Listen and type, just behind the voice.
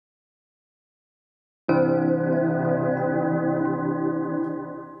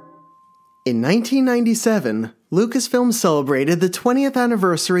In 1997, Lucasfilm celebrated the 20th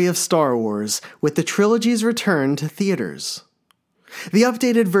anniversary of Star Wars with the trilogy's return to theaters. The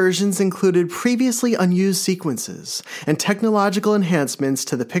updated versions included previously unused sequences and technological enhancements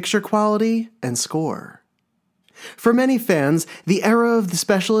to the picture quality and score. For many fans, the era of the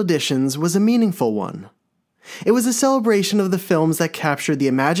special editions was a meaningful one. It was a celebration of the films that captured the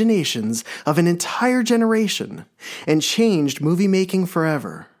imaginations of an entire generation and changed movie-making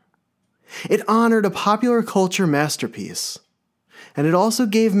forever. It honored a popular culture masterpiece, and it also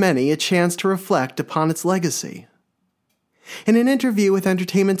gave many a chance to reflect upon its legacy. In an interview with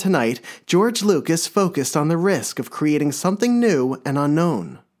Entertainment Tonight, George Lucas focused on the risk of creating something new and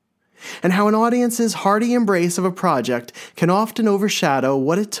unknown, and how an audience's hearty embrace of a project can often overshadow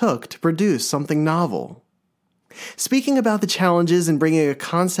what it took to produce something novel. Speaking about the challenges in bringing a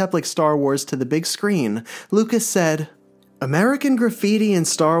concept like Star Wars to the big screen, Lucas said, "American Graffiti and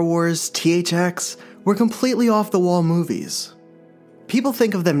Star Wars, THX, were completely off-the-wall movies. People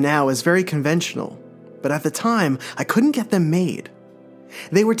think of them now as very conventional, but at the time, I couldn't get them made.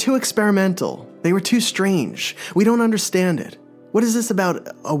 They were too experimental. They were too strange. We don't understand it. What is this about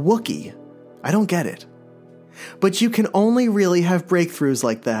a Wookiee? I don't get it." But you can only really have breakthroughs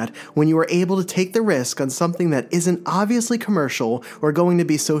like that when you are able to take the risk on something that isn't obviously commercial or going to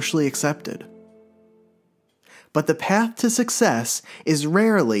be socially accepted. But the path to success is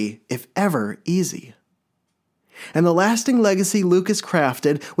rarely, if ever, easy. And the lasting legacy Lucas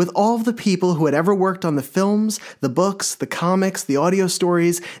crafted with all of the people who had ever worked on the films, the books, the comics, the audio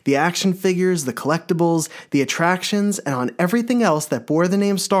stories, the action figures, the collectibles, the attractions, and on everything else that bore the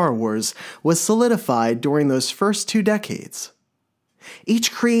name Star Wars was solidified during those first 2 decades.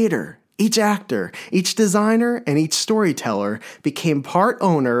 Each creator, each actor, each designer, and each storyteller became part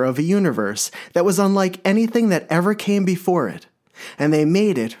owner of a universe that was unlike anything that ever came before it, and they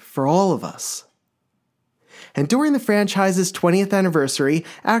made it for all of us. And during the franchise's 20th anniversary,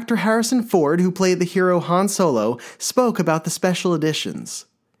 actor Harrison Ford, who played the hero Han Solo, spoke about the special editions.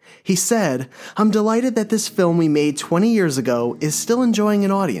 He said, "I'm delighted that this film we made 20 years ago is still enjoying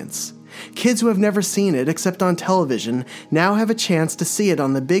an audience. Kids who have never seen it except on television now have a chance to see it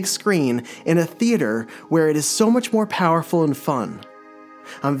on the big screen in a theater where it is so much more powerful and fun.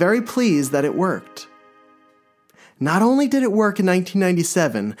 I'm very pleased that it worked." Not only did it work in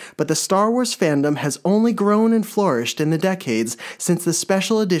 1997, but the Star Wars fandom has only grown and flourished in the decades since the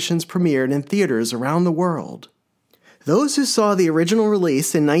special editions premiered in theaters around the world. Those who saw the original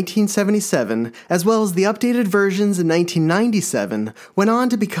release in 1977, as well as the updated versions in 1997, went on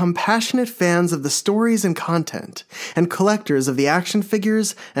to become passionate fans of the stories and content, and collectors of the action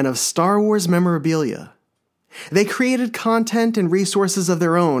figures and of Star Wars memorabilia. They created content and resources of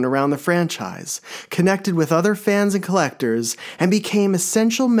their own around the franchise, connected with other fans and collectors, and became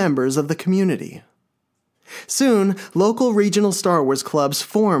essential members of the community. Soon, local regional Star Wars clubs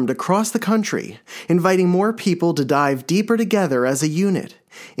formed across the country, inviting more people to dive deeper together as a unit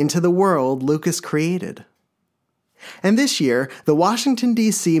into the world Lucas created. And this year, the Washington,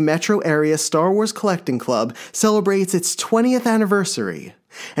 D.C. metro area Star Wars Collecting Club celebrates its 20th anniversary,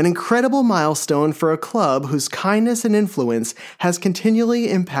 an incredible milestone for a club whose kindness and influence has continually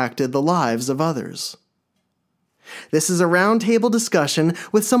impacted the lives of others. This is a roundtable discussion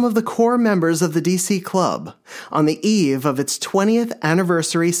with some of the core members of the DC Club on the eve of its 20th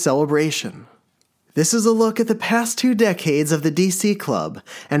anniversary celebration. This is a look at the past 2 decades of the DC Club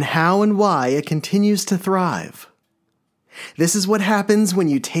and how and why it continues to thrive. This is what happens when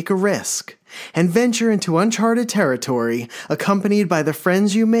you take a risk and venture into uncharted territory accompanied by the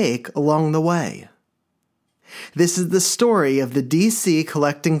friends you make along the way. This is the story of the DC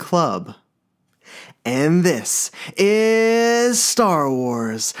Collecting Club. And this is Star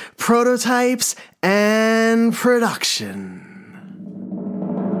Wars, Prototypes and Production.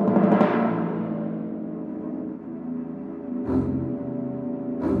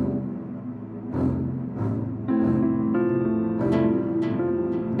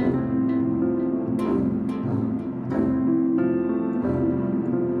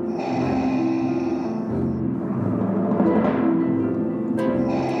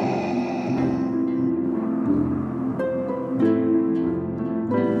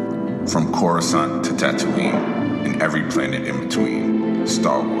 From Coruscant to Tatooine, and every planet in between,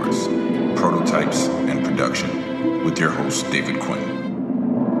 Star Wars, Prototypes and Production, with your host, David Quinn.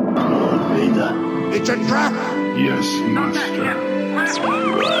 Vader. It's a trap! Yes, Master. Right.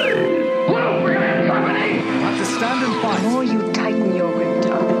 Whoa, we're gonna have company! Have to stand and fight. The more you tighten your grip,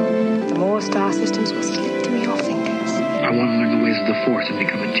 Tom, the more star systems will slip through your fingers. I want to learn the ways of the Force and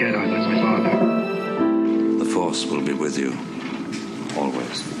become a Jedi like my father. The Force will be with you,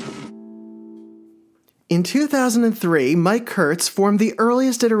 always. In 2003, Mike Kurtz formed the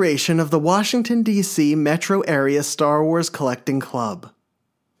earliest iteration of the Washington, D.C. metro area Star Wars Collecting Club.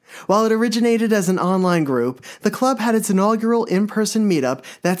 While it originated as an online group, the club had its inaugural in-person meetup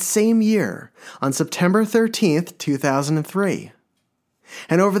that same year, on September 13th, 2003.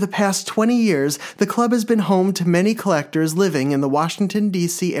 And over the past 20 years, the club has been home to many collectors living in the Washington,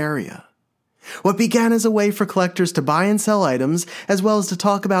 D.C. area. What began as a way for collectors to buy and sell items, as well as to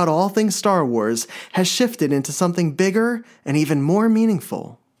talk about all things Star Wars, has shifted into something bigger and even more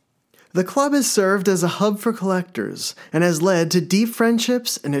meaningful. The club has served as a hub for collectors and has led to deep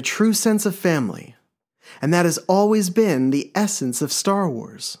friendships and a true sense of family. And that has always been the essence of Star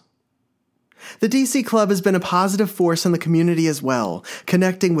Wars. The DC Club has been a positive force in the community as well,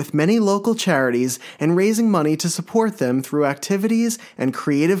 connecting with many local charities and raising money to support them through activities and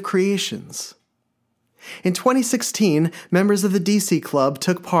creative creations. In 2016, members of the DC Club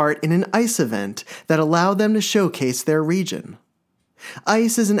took part in an ICE event that allowed them to showcase their region.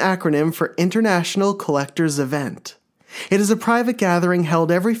 ICE is an acronym for International Collectors Event. It is a private gathering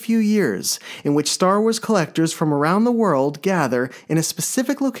held every few years in which Star Wars collectors from around the world gather in a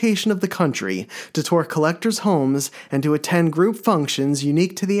specific location of the country to tour collectors' homes and to attend group functions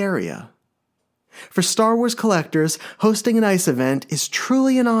unique to the area. For Star Wars collectors, hosting an ICE event is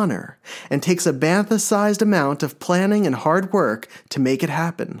truly an honor and takes a bantha-sized amount of planning and hard work to make it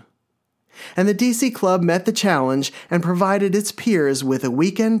happen. And the DC Club met the challenge and provided its peers with a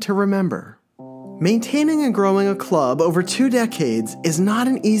weekend to remember. Maintaining and growing a club over 2 decades is not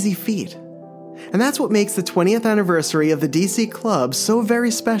an easy feat. And that's what makes the 20th anniversary of the DC Club so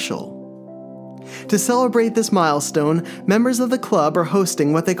very special. To celebrate this milestone, members of the club are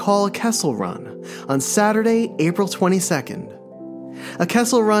hosting what they call a Kessel Run on Saturday, April 22nd. A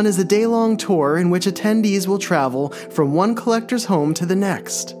Kessel Run is a day-long tour in which attendees will travel from one collector's home to the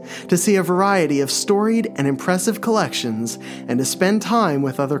next to see a variety of storied and impressive collections and to spend time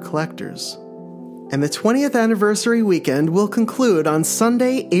with other collectors. And the 20th anniversary weekend will conclude on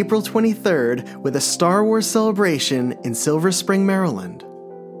Sunday, April 23rd with a Star Wars celebration in Silver Spring, Maryland.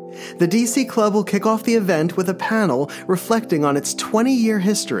 The DC Club will kick off the event with a panel reflecting on its 20-year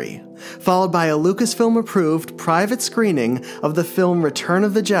history, followed by a Lucasfilm-approved private screening of the film Return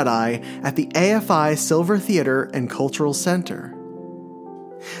of the Jedi at the AFI Silver Theater and Cultural Center.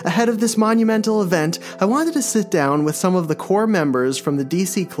 Ahead of this monumental event, I wanted to sit down with some of the core members from the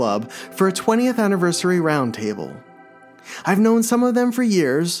DC Club for a 20th anniversary roundtable. I've known some of them for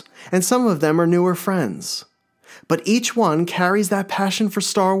years, and some of them are newer friends. But each one carries that passion for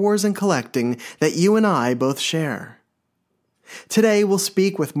Star Wars and collecting that you and I both share. Today we'll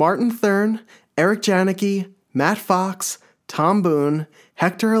speak with Martin Thurn, Eric Janicki, Matt Fox, Tom Boone,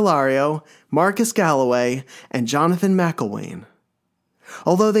 Hector Hilario, Marcus Galloway, and Jonathan McElwain.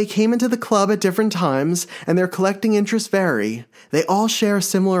 Although they came into the club at different times and their collecting interests vary, they all share a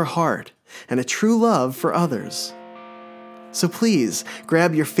similar heart and a true love for others. So please,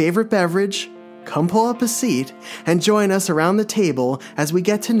 grab your favorite beverage, come pull up a seat, and join us around the table as we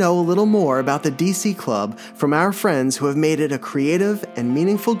get to know a little more about the DC Club from our friends who have made it a creative and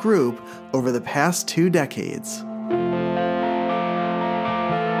meaningful group over the past 2 decades.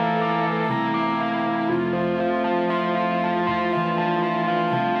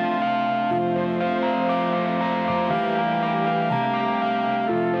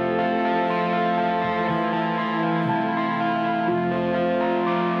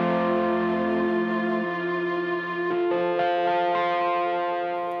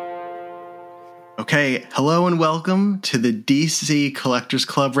 Okay, hello and welcome to the DC Collectors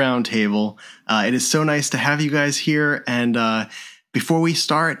Club Roundtable. It is so nice to have you guys here. And before we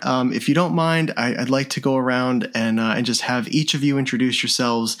start, if you don't mind, I'd like to go around and just have each of you introduce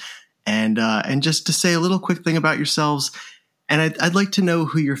yourselves and just to say a little quick thing about yourselves. And I'd like to know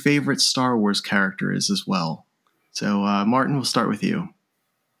who your favorite Star Wars character is as well. So, Martin, we'll start with you.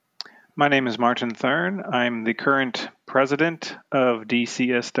 My name is Martin Thurn. I'm the current president of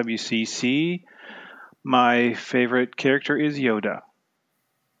DCSWCC. My favorite character is Yoda.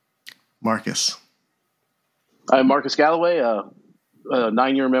 Marcus. I'm Marcus Galloway, a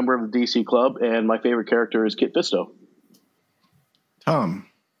 9-year member of the DC Club, and my favorite character is Kit Fisto. Tom.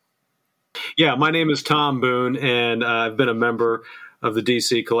 Yeah, my name is Tom Boone, and I've been a member of the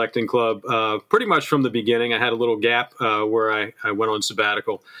DC Collecting Club pretty much from the beginning. I had a little gap where I went on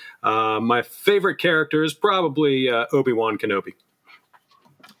sabbatical. My favorite character is probably Obi-Wan Kenobi.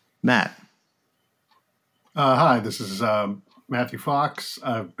 Matt. Hi, this is Matthew Fox.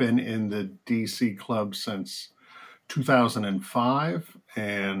 I've been in the DC Club since 2005,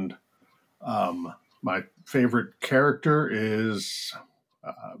 and my favorite character is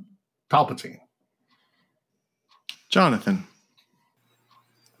Palpatine. Jonathan.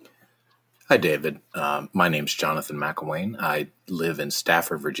 Hi, David. My name's Jonathan McElwain. I live in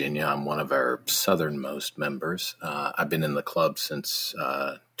Stafford, Virginia. I'm one of our southernmost members. I've been in the club since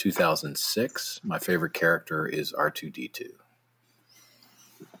 2006. My favorite character is R2-D2.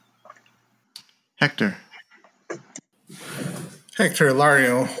 Hector. Hector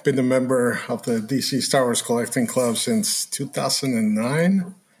Ilario, been a member of the DC Star Wars Collecting Club since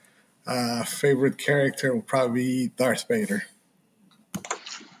 2009. Favorite character will probably be Darth Vader.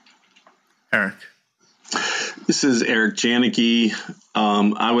 Eric. This is Eric Janicki.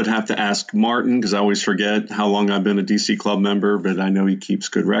 I would have to ask Martin because I always forget how long I've been a DC Club member, but I know he keeps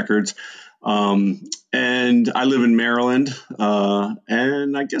good records. And I live in Maryland.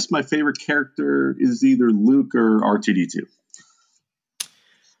 And I guess my favorite character is either Luke or R2-D2.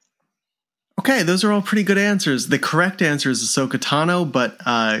 Okay, those are all pretty good answers. The correct answer is Ahsoka Tano, but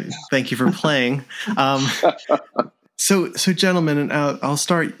thank you for playing. So, gentlemen, and I'll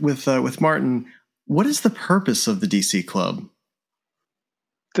start with Martin. What is the purpose of the DC Club?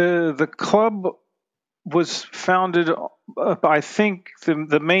 The club was founded. I think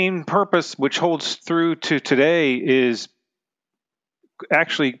the main purpose, which holds through to today, is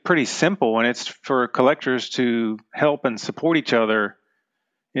actually pretty simple, and it's for collectors to help and support each other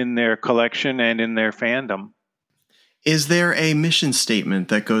in their collection and in their fandom. Is there a mission statement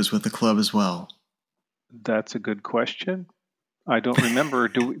that goes with the club as well? That's a good question. I don't remember.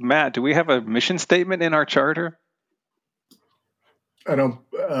 Matt, do we have a mission statement in our charter? I don't.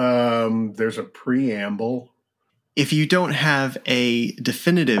 There's a preamble. If you don't have a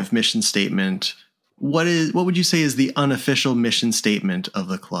definitive mission statement, what would you say is the unofficial mission statement of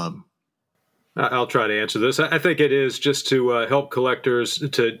the club? I'll try to answer this. I think it is just to help collectors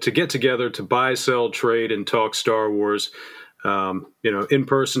to get together to buy, sell, trade, and talk Star Wars. In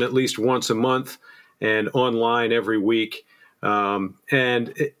person at least once a month, and online every week. And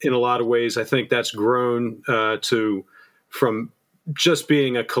in a lot of ways, I think that's grown from just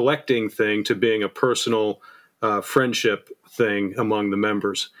being a collecting thing to being a personal friendship thing among the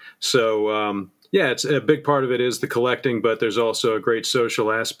members. So, it's a big part of it is the collecting, but there's also a great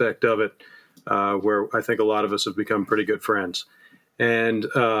social aspect of it where I think a lot of us have become pretty good friends. And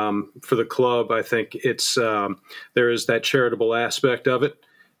for the club, I think it's there is that charitable aspect of it,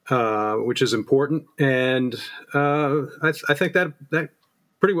 which is important. And I think that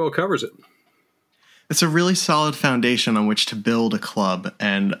pretty well covers it. It's a really solid foundation on which to build a club.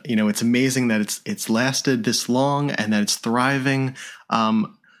 And, it's amazing that it's lasted this long and that it's thriving.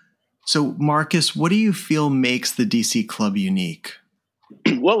 So, Marcus, what do you feel makes the DC Club unique?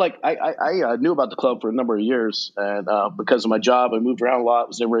 Well, I knew about the club for a number of years, and because of my job, I moved around a lot,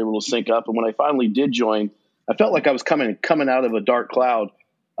 was never able to sync up. And when I finally did join, I felt like I was coming out of a dark cloud.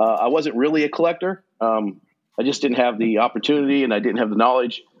 I wasn't really a collector. I just didn't have the opportunity, and I didn't have the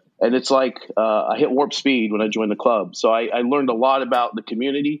knowledge. And it's like I hit warp speed when I joined the club. So I learned a lot about the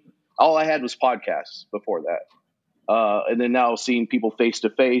community. All I had was podcasts before that. And then now seeing people face to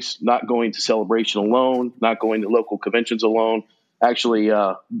face, not going to Celebration alone, not going to local conventions alone, actually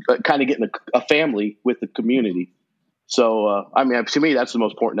kind of getting a family with the community. So, to me, that's the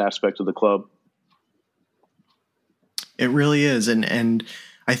most important aspect of the club. It really is. And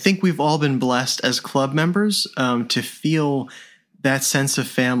I think we've all been blessed as club members to feel that sense of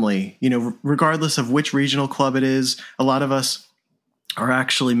family, regardless of which regional club it is. A lot of us are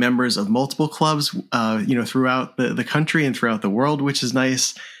actually members of multiple clubs, throughout the country and throughout the world, which is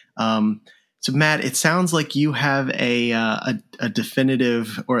nice. So, Matt, it sounds like you have a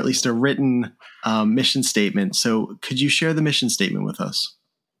definitive, or at least a written mission statement. So could you share the mission statement with us?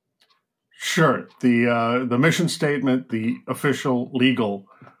 Sure. The mission statement, the official legal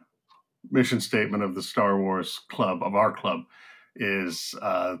mission statement of the Star Wars Club, of our club, is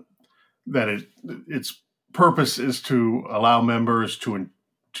that its purpose is to allow members to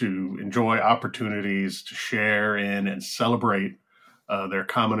enjoy opportunities to share in and celebrate their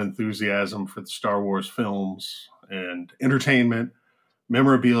common enthusiasm for the Star Wars films and entertainment,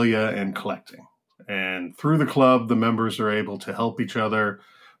 memorabilia, and collecting. And through the club, the members are able to help each other,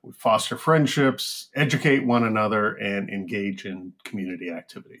 foster friendships, educate one another, and engage in community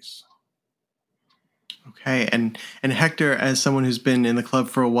activities. Okay, and Hector, as someone who's been in the club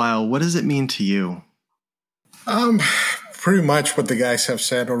for a while, what does it mean to you? Pretty much what the guys have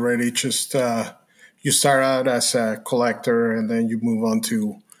said already. Just you start out as a collector, and then you move on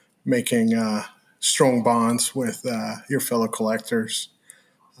to making strong bonds with your fellow collectors.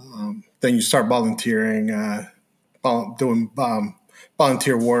 Then you start volunteering, doing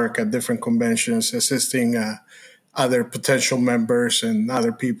volunteer work at different conventions, assisting other potential members and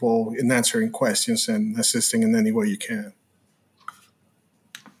other people in answering questions and assisting in any way you can.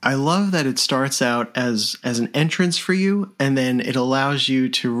 I love that it starts out as an entrance for you, and then it allows you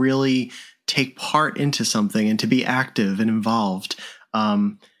to really take part into something and to be active and involved.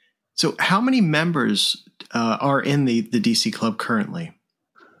 So how many members are in the DC Club currently?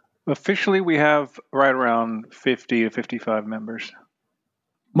 Officially, we have right around 50 to 55 members.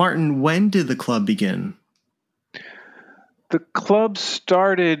 Martin, when did the club begin? The club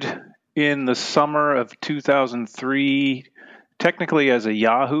started in the summer of 2003, technically as a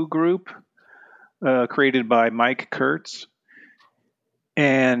Yahoo group created by Mike Kurtz.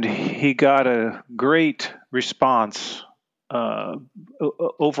 And he got a great response,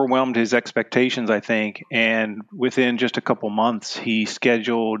 overwhelmed his expectations, I think. And within just a couple months, he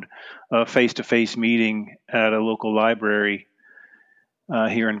scheduled a face-to-face meeting at a local library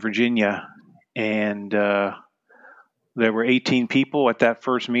here in Virginia. And there were 18 people at that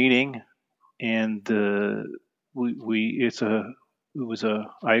first meeting. And I'll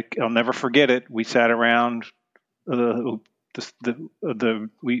never forget it. We sat around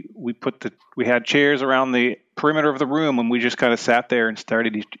we had chairs around the perimeter of the room, and we just kind of sat there and stared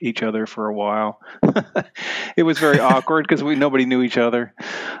at each other for a while. It was very awkward because nobody knew each other,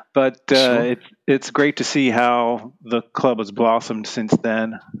 but sure. It's great to see how the club has blossomed since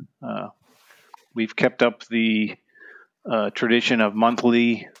then. We've kept up the tradition of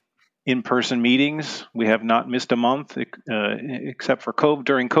monthly in-person meetings. We have not missed a month except for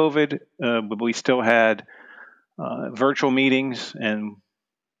during COVID, but we still had virtual meetings and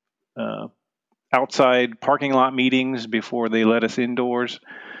outside parking lot meetings before they let us indoors.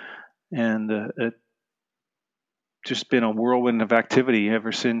 And it's just been a whirlwind of activity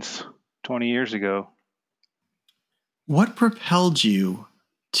ever since 20 years ago. What propelled you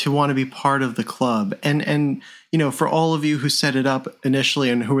to want to be part of the club? And for all of you who set it up initially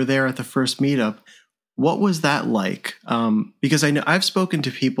and who were there at the first meetup, what was that like? Because I know I've spoken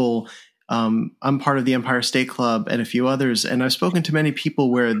to people. I'm part of the Empire State Club and a few others, and I've spoken to many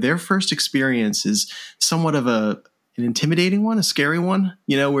people where their first experience is somewhat of an intimidating one, a scary one,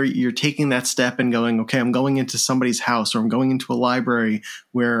 where you're taking that step and going, okay, I'm going into somebody's house, or I'm going into a library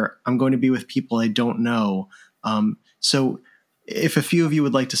where I'm going to be with people I don't know. So if a few of you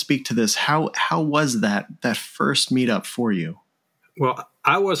would like to speak to this, how was that first meetup for you? Well,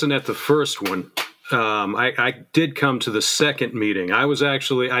 I wasn't at the first one. I did come to the second meeting. I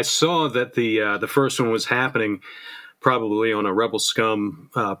saw that the first one was happening probably on a Rebel Scum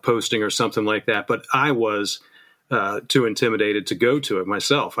posting or something like that, but I was too intimidated to go to it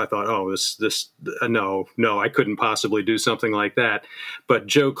myself. I thought, no, I couldn't possibly do something like that. But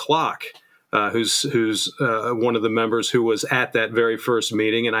Joe Clock, who's one of the members who was at that very first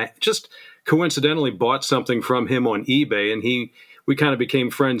meeting, and I just coincidentally bought something from him on eBay, and we kind of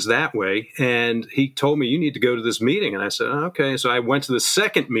became friends that way. And he told me, you need to go to this meeting. And I said, okay. So I went to the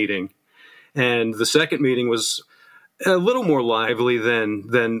second meeting, and the second meeting was a little more lively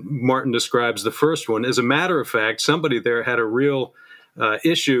than Martin describes the first one. As a matter of fact, somebody there had a real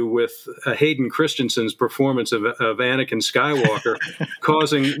issue with Hayden Christensen's performance of Anakin Skywalker,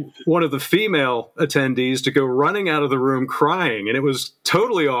 causing one of the female attendees to go running out of the room crying, and it was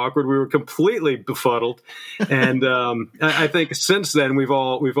totally awkward. We were completely befuddled, and I think since then we've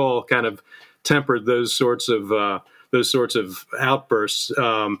all kind of tempered those sorts of outbursts.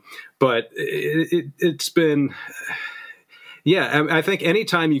 But it's been. Yeah, I think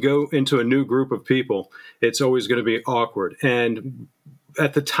anytime you go into a new group of people, it's always going to be awkward. And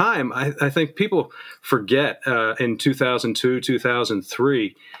at the time, I think people forget in 2002,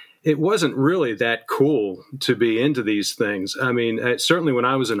 2003, it wasn't really that cool to be into these things. I mean, certainly when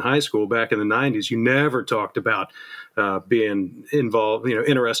I was in high school back in the 90s, you never talked about being involved,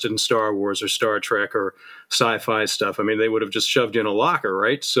 interested in Star Wars or Star Trek or sci-fi stuff. I mean, they would have just shoved you in a locker,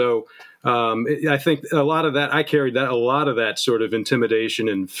 right? So I think a lot of that, I carried a lot of that sort of intimidation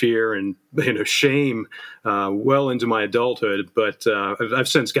and fear and shame well into my adulthood. But I've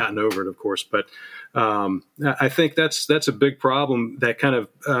since gotten over it, of course. But I think that's a big problem that kind of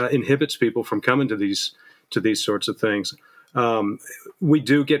inhibits people from coming to these sorts of things.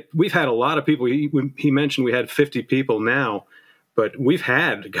 We've had a lot of people. He mentioned we had 50 people now, but we've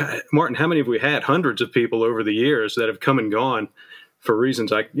had, Martin, how many have we had? Hundreds of people over the years that have come and gone for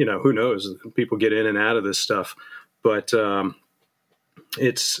reasons who knows? People get in and out of this stuff, but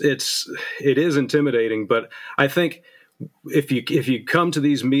it is intimidating. But I think if you come to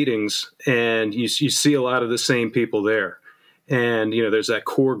these meetings and you see a lot of the same people there, and there's that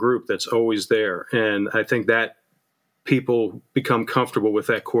core group that's always there, and I think that people become comfortable with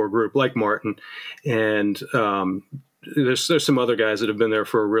that core group, like Martin. And there's some other guys that have been there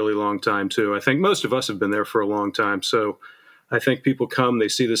for a really long time, too. I think most of us have been there for a long time. So I think people come, they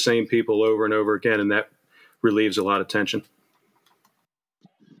see the same people over and over again, and that relieves a lot of tension.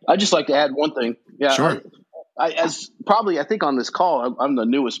 I'd just like to add one thing. Yeah, Sure. I think on this call, I'm the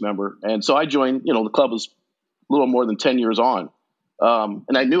newest member. And so I joined, the club was a little more than 10 years on.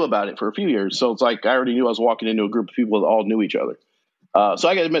 And I knew about it for a few years. So it's like I already knew I was walking into a group of people that all knew each other. So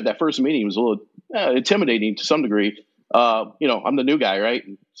I got to admit that first meeting was a little intimidating to some degree. I'm the new guy, right?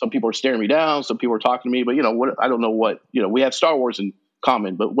 And some people are staring me down. Some people are talking to me. But, I don't know what, we have Star Wars in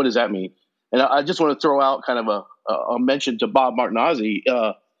common. But what does that mean? And I just want to throw out kind of a mention to Bob Martinozzi.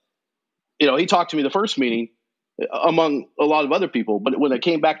 He talked to me the first meeting among a lot of other people. But when I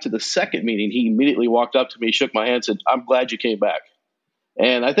came back to the second meeting, he immediately walked up to me, shook my hand, and said, "I'm glad you came back."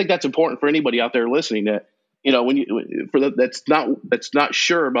 And I think that's important for anybody out there listening that, that's not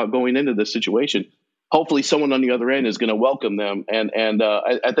sure about going into this situation. Hopefully someone on the other end is going to welcome them. And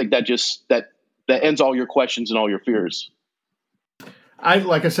I think that ends all your questions and all your fears.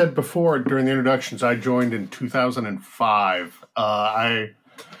 Like I said before, during the introductions, I joined in 2005.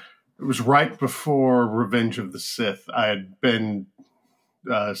 It was right before Revenge of the Sith. I had been,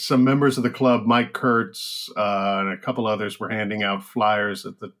 some members of the club, Mike Kurtz and a couple others, were handing out flyers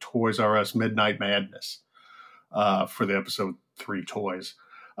at the Toys R Us Midnight Madness for the episode 3 toys.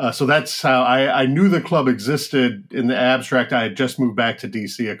 So that's how I knew the club existed in the abstract. I had just moved back to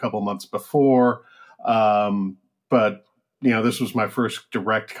DC a couple months before. But, this was my first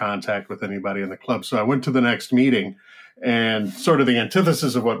direct contact with anybody in the club. So I went to the next meeting, and sort of the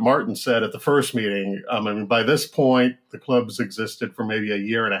antithesis of what Martin said at the first meeting. By this point, the club's existed for maybe a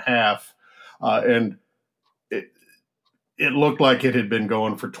year and a half. And it looked like it had been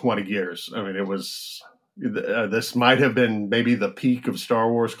going for 20 years. It was... this might have been maybe the peak of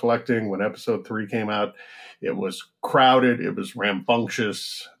Star Wars collecting when Episode 3 came out. It was crowded. It was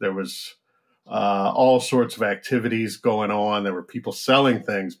rambunctious. There was all sorts of activities going on. There were people selling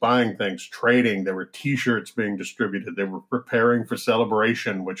things, buying things, trading. There were T-shirts being distributed. They were preparing for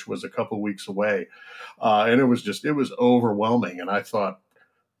Celebration, which was a couple weeks away. And it was overwhelming. And I thought,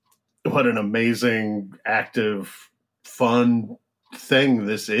 what an amazing, active, fun thing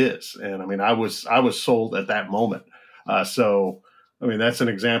this is. And I was sold at that moment. So that's an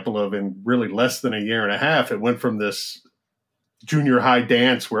example of, in really less than a year and a half, it went from this junior high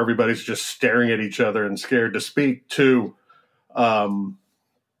dance where everybody's just staring at each other and scared to speak to, a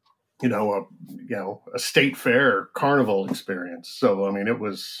state fair carnival experience. So, it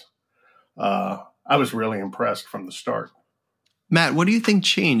was, I was really impressed from the start. Matt, what do you think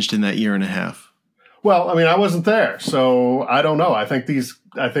changed in that year and a half? Well, I wasn't there, so I don't know. I think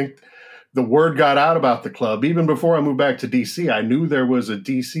the word got out about the club. Even before I moved back to DC, I knew there was a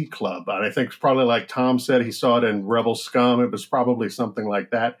DC club. And I think it's probably like Tom said, he saw it in Rebel Scum. It was probably something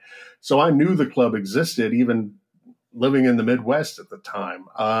like that. So I knew the club existed, even living in the Midwest at the time.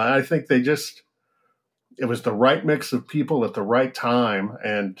 I think it was the right mix of people at the right time.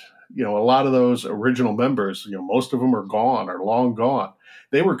 And, a lot of those original members, most of them are gone or long gone.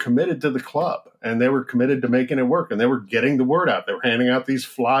 They were committed to the club, and they were committed to making it work, and they were getting the word out. They were handing out these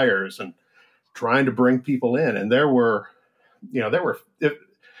flyers and trying to bring people in. And there were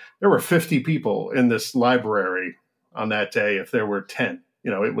 50 people in this library on that day. If there were 10,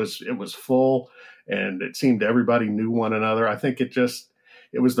 it was full, and it seemed everybody knew one another. I think it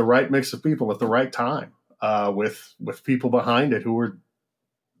was the right mix of people at the right time, with people behind it who were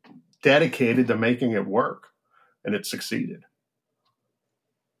dedicated to making it work, and it succeeded.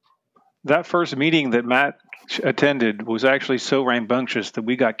 That first meeting that Matt attended was actually so rambunctious that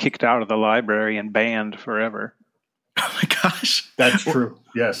we got kicked out of the library and banned forever. Oh my gosh. That's true.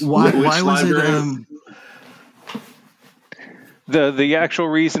 Yes. Why was it? The actual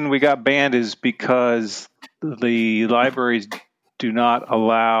reason we got banned is because the libraries do not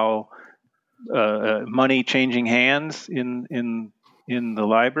allow money changing hands in the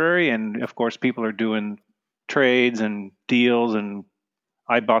library. And of course, people are doing trades and deals, and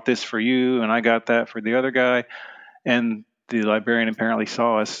I bought this for you and I got that for the other guy. And the librarian apparently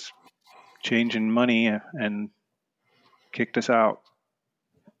saw us changing money and kicked us out.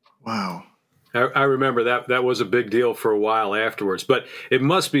 Wow. I remember that was a big deal for a while afterwards. But it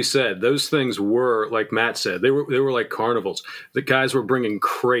must be said, those things were, like Matt said, they were like carnivals. The guys were bringing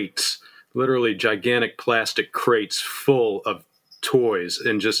crates, literally gigantic plastic crates full of toys,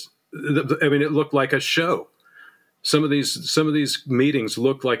 and it looked like a show. Some of these meetings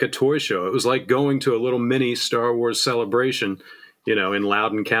looked like a toy show. It was like going to a little mini Star Wars celebration, in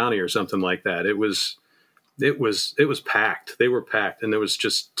Loudoun County or something like that. It was it was packed. They were packed, and there was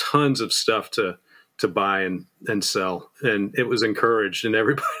just tons of stuff to buy and sell, and it was encouraged, and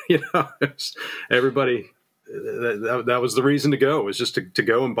everybody, everybody, that was the reason to go, was just to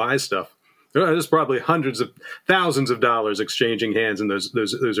go and buy stuff. There's probably hundreds of thousands of dollars exchanging hands in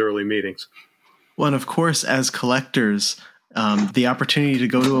those early meetings. Well, and of course, as collectors, the opportunity to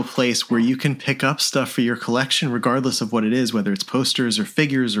go to a place where you can pick up stuff for your collection, regardless of what it is, whether it's posters or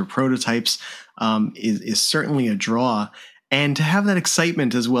figures or prototypes, is certainly a draw. And to have that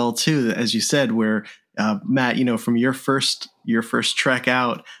excitement as well, too, as you said, where Matt, from your first trek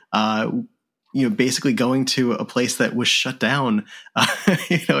out, basically going to a place that was shut down,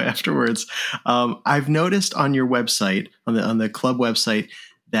 afterwards. I've noticed on your website, on the club website,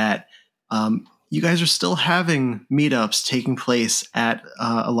 that you guys are still having meetups taking place at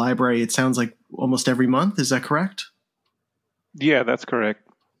a library. It sounds like almost every month. Is that correct? Yeah, that's correct.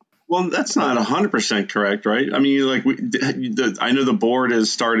 Well, that's not 100% correct, right? I mean, I know the board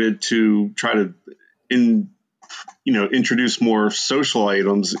has started to try to introduce more social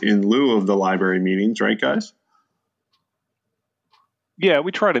items in lieu of the library meetings, right, guys? Yeah,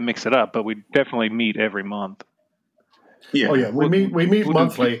 we try to mix it up, but we definitely meet every month. Yeah. Oh, yeah. We meet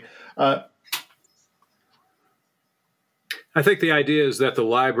monthly. I think the idea is that the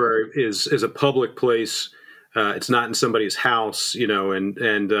library is a public place. It's not in somebody's house,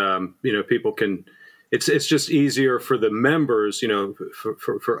 and people can. It's just easier for the members,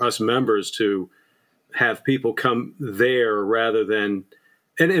 for us members to have people come there rather than.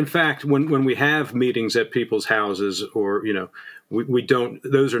 And in fact, when we have meetings at people's houses, or we don't.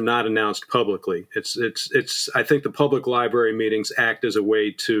 Those are not announced publicly. It's. I think the public library meetings act as a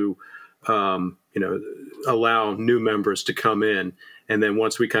way to, allow new members to come in. And then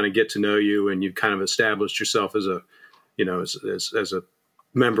once we kind of get to know you and you've kind of established yourself as a, as a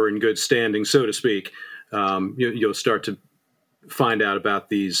member in good standing, so to speak, you'll start to find out about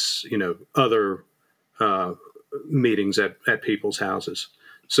these, other meetings at people's houses.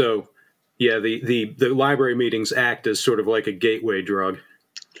 So, yeah, the library meetings act as sort of like a gateway drug.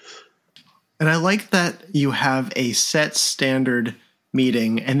 And I like that you have a set standard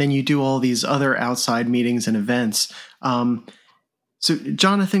meeting, and then you do all these other outside meetings and events. So,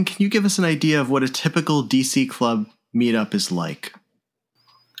 Jonathan, can you give us an idea of what a typical DC Club meetup is like?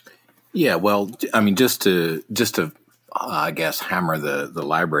 Yeah, well, I mean, just to I guess hammer the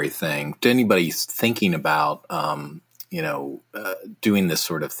library thing. To anybody thinking about doing this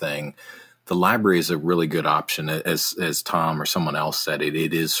sort of thing, the library is a really good option. As Tom or someone else said,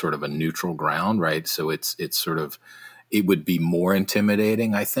 it is sort of a neutral ground, right? So it's sort of. It would be more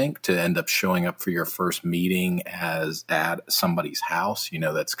intimidating, I think, to end up showing up for your first meeting as at somebody's house.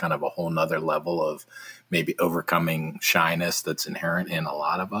 That's kind of a whole nother level of maybe overcoming shyness that's inherent in a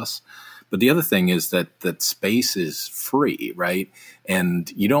lot of us. But the other thing is that space is free, right?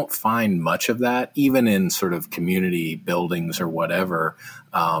 And you don't find much of that, even in sort of community buildings or whatever.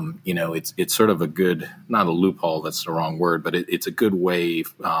 It's sort of a good, not a loophole, that's the wrong word, but it's a good way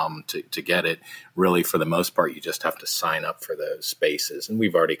to get it. Really, for the most part, you just have to sign up for those spaces. And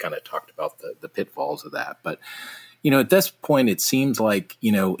we've already kind of talked about the pitfalls of that. But, at this point, it seems like,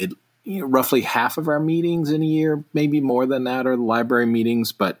 roughly half of our meetings in a year, maybe more than that, are library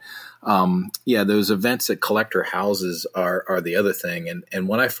meetings. But those events at collector houses are the other thing. And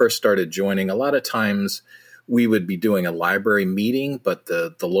when I first started joining, a lot of times we would be doing a library meeting, but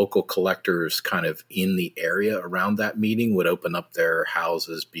the local collectors kind of in the area around that meeting would open up their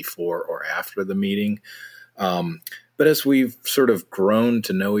houses before or after the meeting. But as we've sort of grown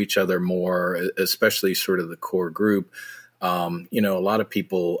to know each other more, especially sort of the core group, a lot of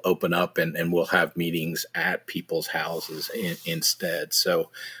people open up and we'll have meetings at people's houses instead. So,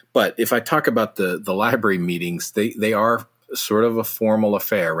 but if I talk about the library meetings, they are sort of a formal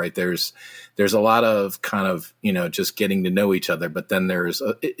affair, right? There's a lot of kind of, just getting to know each other, but then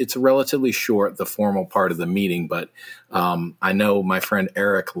it's relatively short, the formal part of the meeting. But I know my friend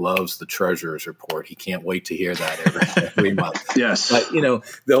Eric loves the treasurer's report. He can't wait to hear that every month. Yes. But,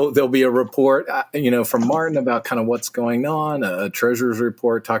 there'll be a report, from Martin about kind of what's going on, a treasurer's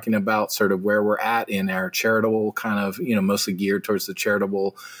report talking about sort of where we're at in our charitable kind of, mostly geared towards the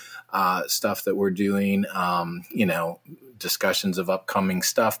charitable stuff that we're doing, discussions of upcoming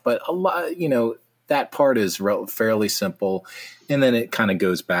stuff, but a lot, that part is fairly simple. And then it kind of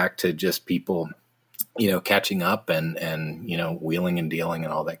goes back to just people, catching up and wheeling and dealing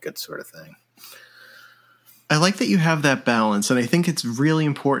and all that good sort of thing. I like that you have that balance. And I think it's really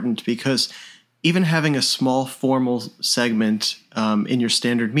important because even having a small formal segment in your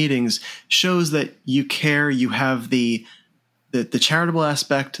standard meetings shows that you care, you have the the charitable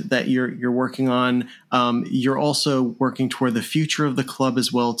aspect that you're working on. You're also working toward the future of the club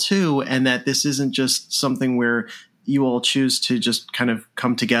as well too, and that this isn't just something where you all choose to just kind of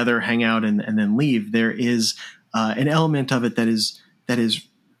come together, hang out, and then leave. There is an element of it that is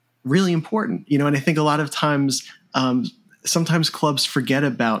really important, and I think a lot of times, sometimes clubs forget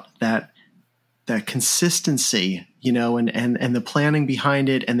about that consistency, and the planning behind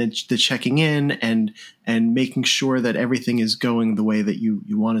it, and the checking in and making sure that everything is going the way that you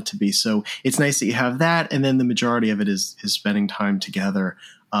want it to be. So it's nice that you have that. And then the majority of it is spending time together.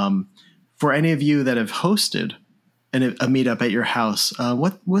 For any of you that have hosted a meetup at your house,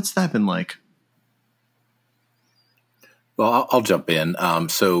 what's that been like? Well, I'll jump in.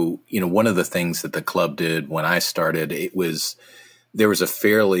 So, one of the things that the club did when I started, it was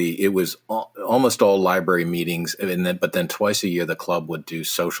almost all library meetings. But then twice a year, the club would do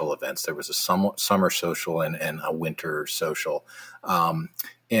social events. There was a summer social and a winter social.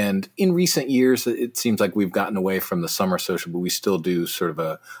 And in recent years, it seems like we've gotten away from the summer social, but we still do sort of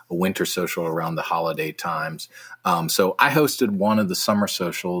a winter social around the holiday times. So I hosted one of the summer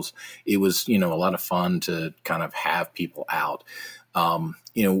socials. It was, a lot of fun to kind of have people out.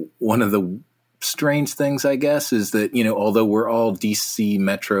 One of the strange things, I guess, is that, although we're all DC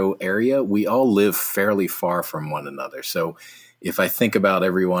metro area, we all live fairly far from one another. So if I think about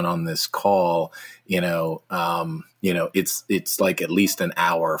everyone on this call, it's like at least an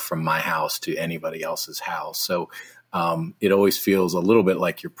hour from my house to anybody else's house. So it always feels a little bit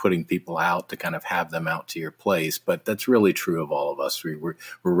like you're putting people out to kind of have them out to your place. But that's really true of all of us. We're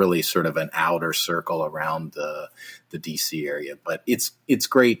really sort of an outer circle around the DC area. But it's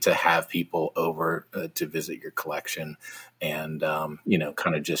great to have people over to visit your collection and,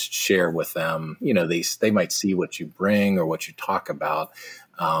 kind of just share with them. They might see what you bring or what you talk about.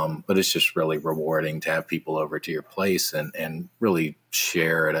 But it's just really rewarding to have people over to your place and really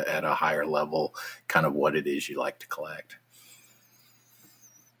share at a higher level kind of what it is you like to collect.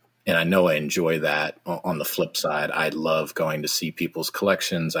 And I know I enjoy that. On the flip side, I love going to see people's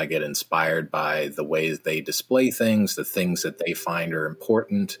collections. I get inspired by the ways they display things, the things that they find are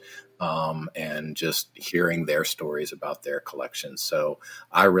important, and just hearing their stories about their collections. So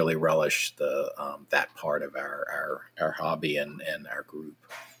I really relish that part of our hobby and our group.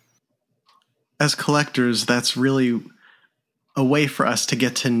 As collectors, that's really a way for us to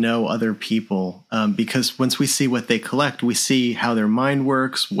get to know other people, because once we see what they collect, we see how their mind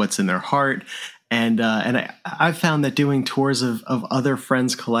works, what's in their heart. And I've found that doing tours of other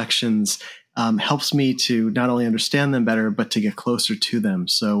friends' collections helps me to not only understand them better, but to get closer to them.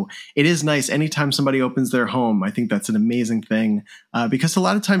 So it is nice anytime somebody opens their home. I think that's an amazing thing, because a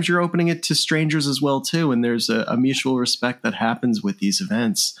lot of times you're opening it to strangers as well, too. And there's a mutual respect that happens with these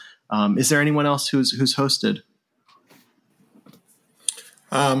events. Is there anyone else who's hosted?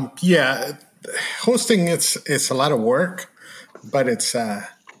 Yeah, hosting it's a lot of work, but it's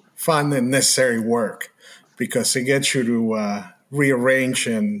fun and necessary work because it gets you to rearrange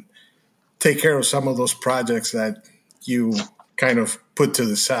and take care of some of those projects that you kind of put to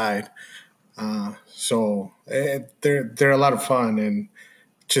the side. So they're a lot of fun, and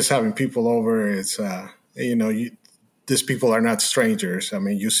just having people over, it's these people are not strangers. I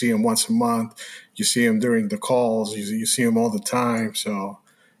mean, you see them once a month, you see them during the calls, you see them all the time. So,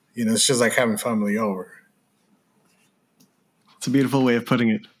 it's just like having family over. It's a beautiful way of putting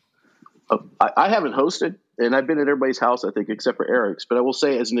it. I haven't hosted, and I've been at everybody's house, I think, except for Eric's. But I will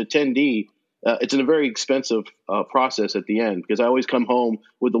say, as an attendee, it's a very expensive process at the end, because I always come home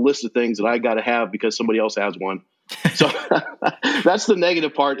with a list of things that I got to have because somebody else has one. So that's the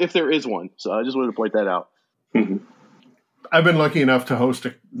negative part, if there is one. So I just wanted to point that out. Mm-hmm. I've been lucky enough to host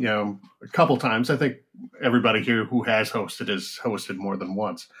a couple times. I think everybody here who has hosted has hosted more than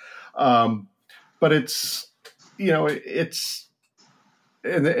once. But it's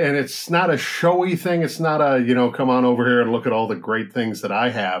it's not a showy thing. It's not a, come on over here and look at all the great things that I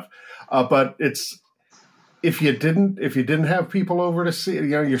have. But it's, if you didn't have people over to see,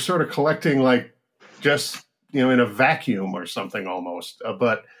 you're sort of collecting like just, in a vacuum or something almost.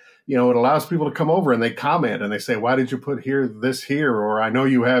 But it allows people to come over and they comment and they say, why did you put this here? Or I know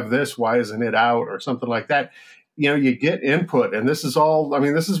you have this, why isn't it out? Or something like that. You get input, and this is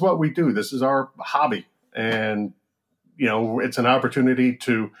what we do. This is our hobby. And, it's an opportunity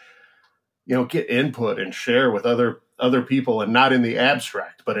to, get input and share with other people, and not in the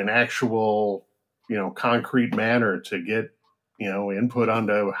abstract, but in actual, concrete manner, to get, input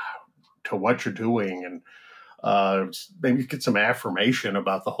onto to what you're doing, and maybe get some affirmation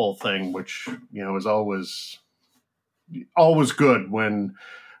about the whole thing, which, is always good when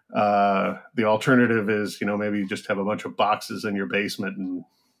The alternative is, maybe you just have a bunch of boxes in your basement and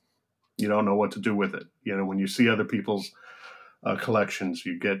you don't know what to do with it. When you see other people's collections,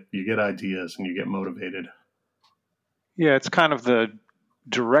 you get ideas and you get motivated. Yeah, it's kind of the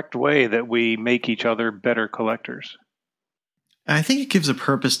direct way that we make each other better collectors. I think it gives a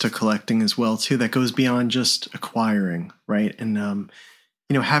purpose to collecting as well, too, that goes beyond just acquiring, right? And,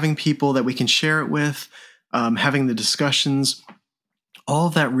 having people that we can share it with, having the discussions, all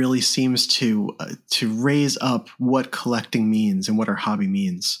of that really seems to raise up what collecting means and what our hobby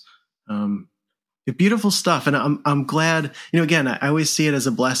means. Beautiful stuff. And I'm glad, again, I always see it as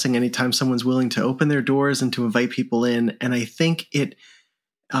a blessing anytime someone's willing to open their doors and to invite people in. And I think it,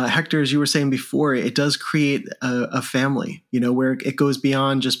 Hector, as you were saying before, it does create a family, where it goes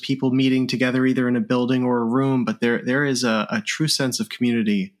beyond just people meeting together either in a building or a room, but there is a true sense of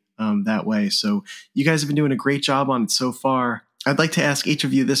community that way. So you guys have been doing a great job on it so far. I'd like to ask each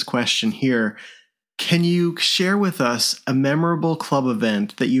of you this question here. Can you share with us a memorable club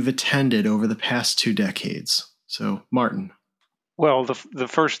event that you've attended over the past 2 decades? So, Martin. Well, the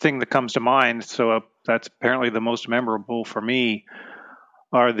first thing that comes to mind, so that's apparently the most memorable for me,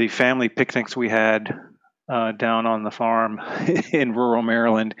 are the family picnics we had down on the farm in rural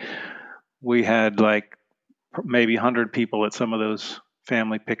Maryland. We had like maybe 100 people at some of those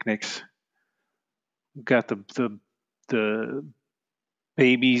family picnics. We got the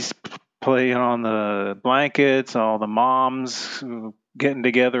babies playing on the blankets, all the moms getting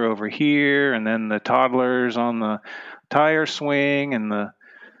together over here, and then the toddlers on the tire swing, and the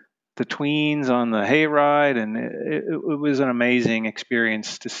tweens on the hayride, and it was an amazing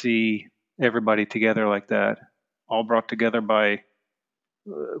experience to see everybody together like that, all brought together by,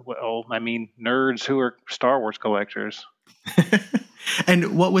 nerds who are Star Wars collectors.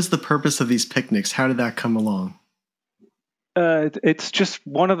 And what was the purpose of these picnics? How did that come along? It's just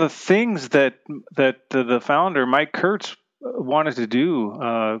one of the things that the founder, Mike Kurtz, wanted to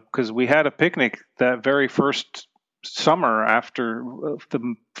do, because we had a picnic that very first summer after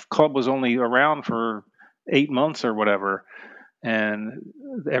the club was only around for 8 months or whatever, and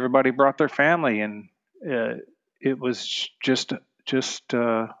everybody brought their family, and it was just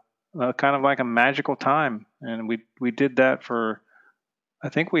kind of like a magical time. And we did that for, I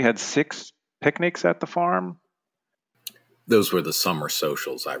think we had 6 picnics at the farm. Those were the summer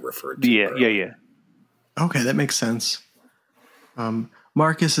socials I referred to. Yeah. Okay, that makes sense.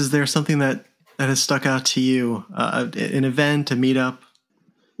 Marcus, is there something that has stuck out to you? An event, a meetup?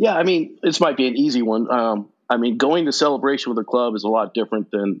 Yeah, this might be an easy one. Going to celebration with a club is a lot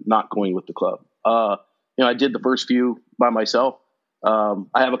different than not going with the club. I did the first few by myself. I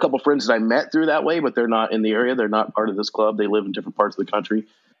have a couple friends that I met through that way, but they're not in the area. They're not part of this club. They live in different parts of the country.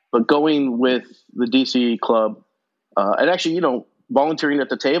 But going with the DC club, and actually, volunteering at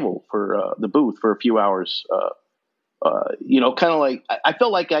the table for the booth for a few hours, kind of like I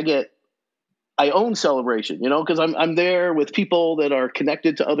felt like I own celebration, because I'm there with people that are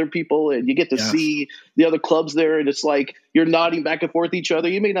connected to other people, and you get to see the other clubs there, and it's like you're nodding back and forth each other.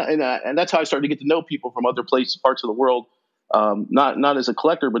 You may not, and that's how I started to get to know people from other places, parts of the world, not as a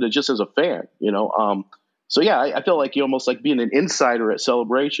collector, but just as a fan, So yeah, I feel like you almost like being an insider at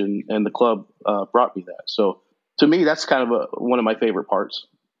Celebration, and the club brought me that. So to me, that's kind of one of my favorite parts.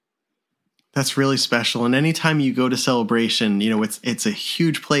 That's really special. And anytime you go to Celebration, it's a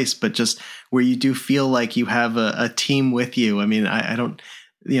huge place, but just where you do feel like you have a team with you. I don't,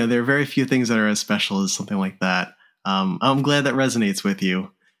 there are very few things that are as special as something like that. I'm glad that resonates with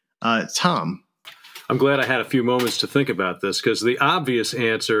you. Tom. I'm glad I had a few moments to think about this, because the obvious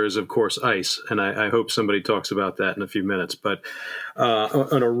answer is, of course, ice. And I hope somebody talks about that in a few minutes. But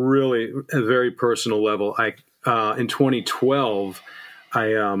on a very personal level, in 2012,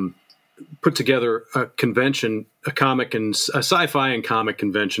 I put together a convention, a sci-fi and comic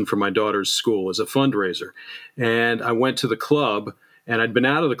convention for my daughter's school as a fundraiser. And I went to the club, and I'd been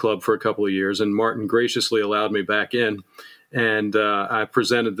out of the club for a couple of years, and Martin graciously allowed me back in. And I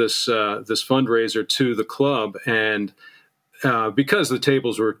presented this fundraiser to the club, and because the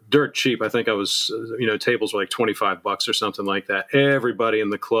tables were dirt cheap, I think tables were like $25 or something like that. Everybody in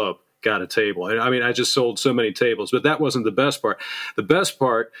the club got a table. I just sold so many tables, but that wasn't the best part. The best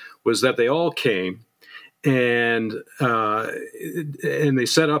part was that they all came, and they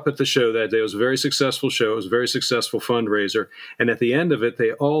set up at the show that day. It was a very successful show. It was a very successful fundraiser. And at the end of it,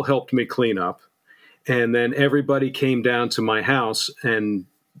 they all helped me clean up. And then everybody came down to my house and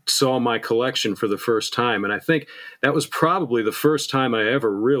saw my collection for the first time. And I think that was probably the first time I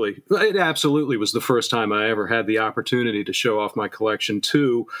ever it absolutely was the first time I ever had the opportunity to show off my collection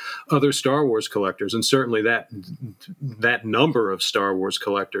to other Star Wars collectors, and certainly that number of Star Wars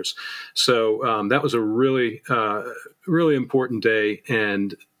collectors. So that was a really, really important day.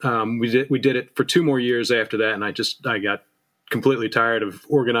 And we did it for 2 more years after that. And I got completely tired of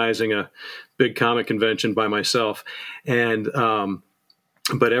organizing a big comic convention by myself. And,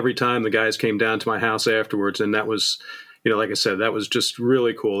 but every time the guys came down to my house afterwards, and that was, like I said, that was just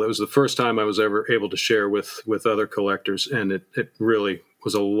really cool. It was the first time I was ever able to share with other collectors, and it really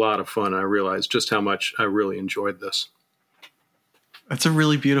was a lot of fun. I realized just how much I really enjoyed this. That's a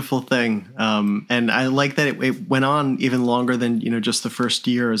really beautiful thing. And I like that it went on even longer than, just the first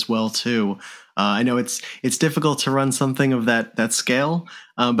year as well, too. I know it's difficult to run something of that scale,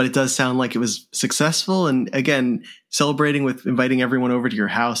 but it does sound like it was successful. And again, celebrating with inviting everyone over to your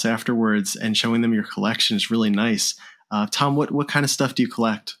house afterwards and showing them your collection is really nice. Tom, what kind of stuff do you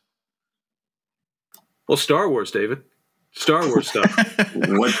collect? Well, Star Wars, David. Star Wars stuff.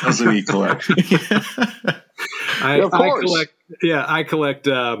 What doesn't he collect? I collect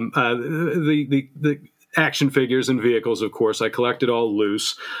the action figures and vehicles, of course. I collect it all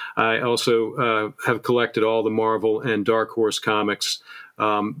loose. I also have collected all the Marvel and Dark Horse comics,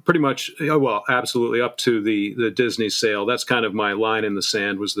 pretty much, absolutely up to the Disney sale. That's kind of my line in the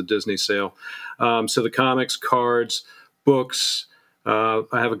sand, was the Disney sale. So the comics, cards, books. I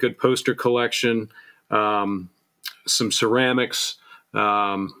have a good poster collection, some ceramics.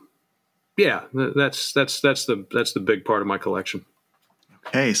 That's the big part of my collection.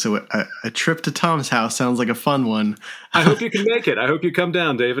 Okay, so a trip to Tom's house sounds like a fun one. I hope you can make it. I hope you come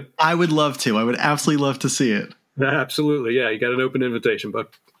down, David. I would love to. I would absolutely love to see it. Absolutely, yeah. You got an open invitation, bud.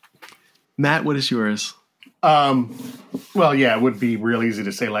 Matt, what is yours? Well, yeah, it would be real easy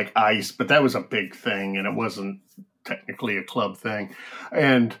to say like ice, but that was a big thing, and it wasn't technically a club thing.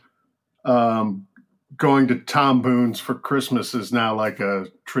 And going to Tom Boone's for Christmas is now like a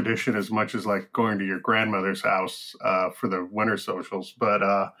tradition as much as like going to your grandmother's house for the winter socials. But,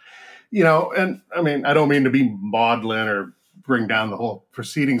 and I mean, I don't mean to be maudlin or bring down the whole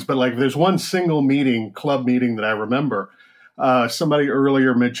proceedings, but like there's one single club meeting that I remember. Somebody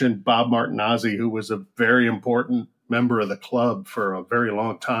earlier mentioned Bob Martinazzi, who was a very important member of the club for a very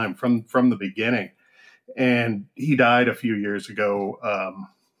long time from the beginning. And he died a few years ago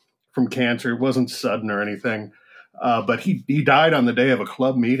from cancer. It wasn't sudden or anything, but he died on the day of a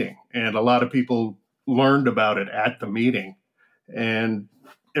club meeting, and a lot of people learned about it at the meeting, and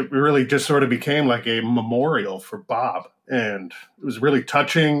it really just sort of became like a memorial for Bob, and it was really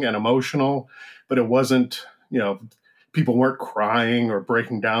touching and emotional, but it wasn't, people weren't crying or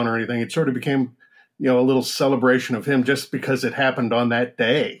breaking down or anything. It sort of became, a little celebration of him just because it happened on that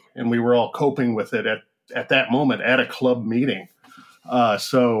day, and we were all coping with it at that moment at a club meeting.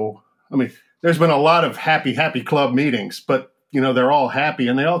 So, I mean, there's been a lot of happy club meetings, but, they're all happy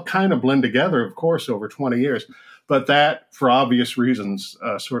and they all kind of blend together, of course, over 20 years. But that, for obvious reasons,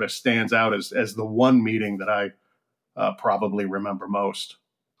 sort of stands out as the one meeting that I probably remember most.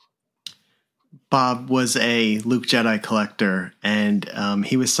 Bob was a Luke Jedi collector, and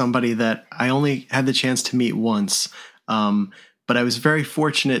he was somebody that I only had the chance to meet once. But I was very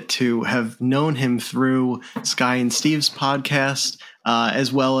fortunate to have known him through Sky and Steve's podcast,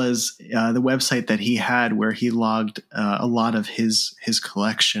 as well as the website that he had where he logged a lot of his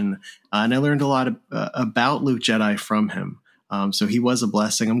collection. And I learned a lot about Luke Jedi from him. So he was a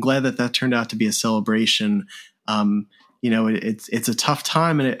blessing. I'm glad that turned out to be a celebration. It's a tough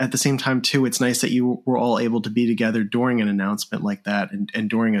time. And at the same time, too, it's nice that you were all able to be together during an announcement like that and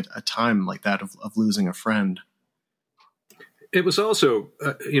during a time like that of losing a friend. It was also,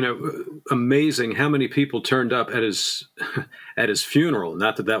 amazing how many people turned up at his funeral.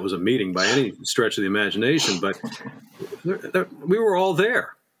 Not that was a meeting by any stretch of the imagination, but we were all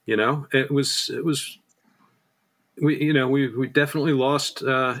there. It was. We definitely lost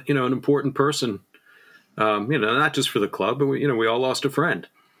an important person. Not just for the club, but we all lost a friend.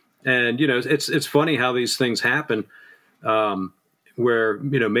 And it's funny how these things happen, where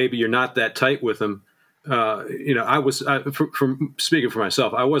maybe you're not that tight with them. I was from speaking for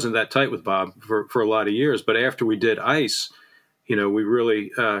myself, I wasn't that tight with Bob for a lot of years, but after we did Ice, we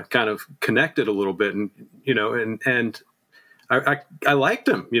really kind of connected a little bit, and I liked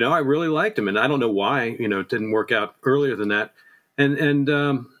him, I really liked him, and I don't know why, it didn't work out earlier than that, and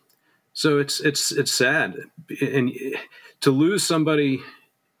so it's sad, and to lose somebody.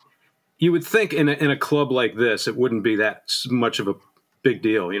 You would think in a club like this, it wouldn't be that much of a big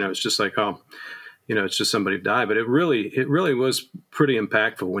deal, it's just like, it's just somebody died. But it really was pretty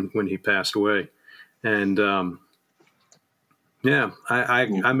impactful when he passed away. And I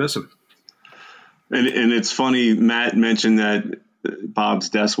miss him. And it's funny, Matt mentioned that Bob's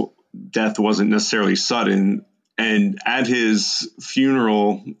death wasn't necessarily sudden, and at his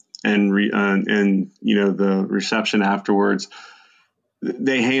funeral and the reception afterwards,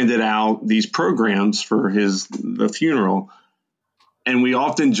 they handed out these programs for the funeral. And we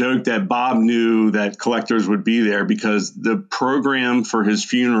often joke that Bob knew that collectors would be there because the program for his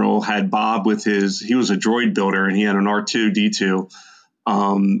funeral had Bob with he was a droid builder, and he had an R2-D2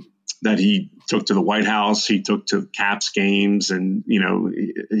 that he took to the White House. He took to Caps games, and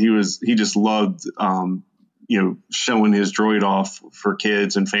he just loved showing his droid off for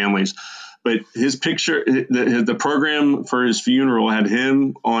kids and families. But his picture, the program for his funeral had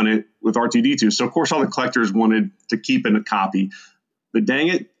him on it with R2-D2. So of course all the collectors wanted to keep in a copy, but dang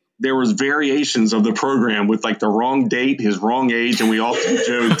it, there was variations of the program with like the wrong date, his wrong age, and we often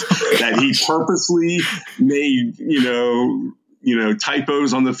joked that he purposely made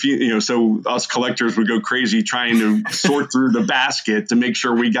typos on the so us collectors would go crazy trying to sort through the basket to make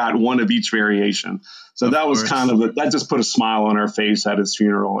sure we got one of each variation. So that was kind of that just put a smile on our face at his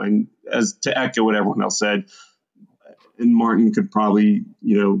funeral. And as to echo what everyone else said, and Martin could probably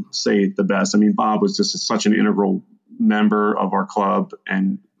say it the best. I mean, Bob was just such an integral member of our club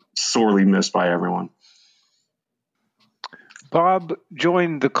and sorely missed by everyone. Bob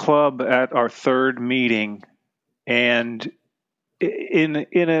joined the club at our third meeting, and in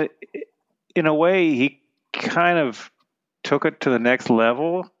a way, he kind of took it to the next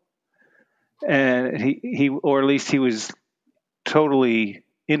level, and he or at least he was totally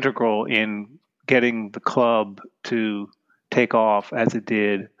integral in getting the club to take off as it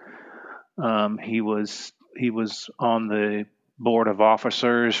did. He was on the board of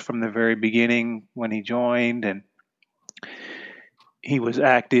officers from the very beginning when he joined, and he was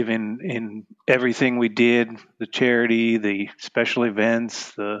active in everything we did, the charity, the special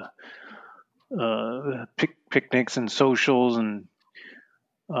events, the picnics and socials, and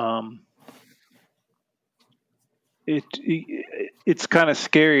it's kind of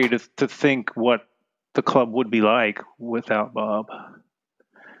scary to think what the club would be like without Bob.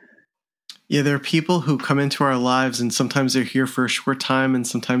 Yeah, there are people who come into our lives, and sometimes they're here for a short time, and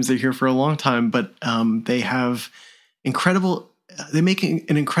sometimes they're here for a long time, but they make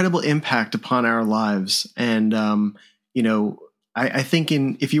an incredible impact upon our lives. And, I think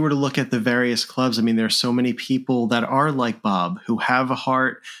if you were to look at the various clubs, I mean, there are so many people that are like Bob, who have a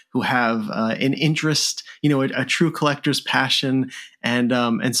heart, who have an interest, a true collector's passion.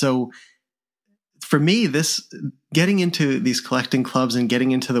 And so for me, getting into these collecting clubs and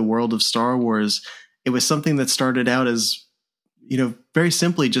getting into the world of Star Wars, it was something that started out as, very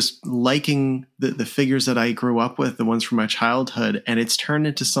simply just liking the figures that I grew up with, the ones from my childhood, and it's turned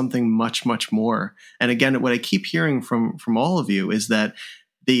into something much, much more. And again, what I keep hearing from all of you is that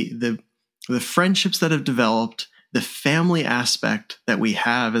the friendships that have developed, the family aspect that we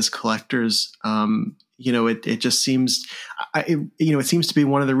have as collectors, it just seems, it seems to be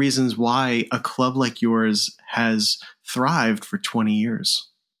one of the reasons why a club like yours has thrived for 20 years.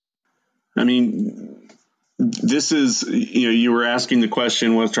 I mean, this is, you were asking the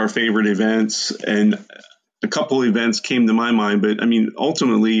question, what's our favorite events? And a couple events came to my mind, but I mean,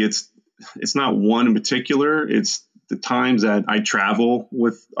 ultimately it's not one in particular. It's the times that I travel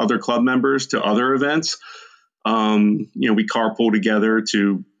with other club members to other events. We carpool together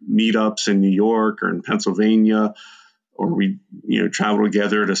to meetups in New York or in Pennsylvania, or we, travel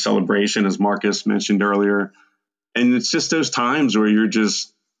together to Celebration, as Marcus mentioned earlier. And it's just those times where you're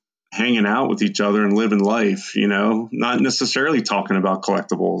just hanging out with each other and living life, not necessarily talking about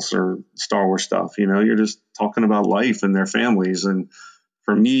collectibles or Star Wars stuff. You're just talking about life and their families. And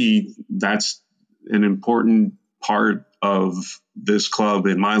for me, that's an important part of this club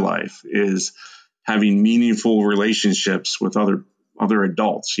in my life, is having meaningful relationships with other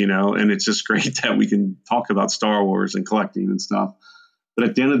adults, and it's just great that we can talk about Star Wars and collecting and stuff. But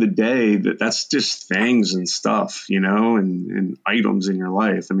at the end of the day, that's just things and stuff, and items in your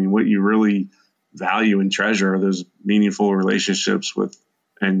life. I mean, what you really value and treasure are those meaningful relationships with.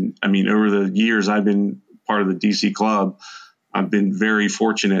 And I mean, over the years I've been part of the DC Club, I've been very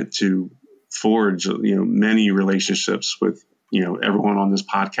fortunate to forge, many relationships with, everyone on this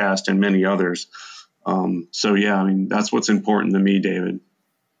podcast and many others. So yeah, I mean, that's what's important to me, David.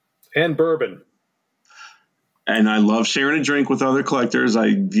 And bourbon. And I love sharing a drink with other collectors.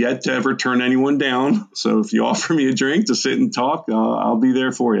 I've yet to ever turn anyone down. So if you offer me a drink to sit and talk, I'll be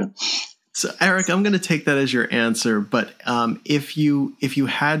there for you. So, Eric, I'm going to take that as your answer. But if you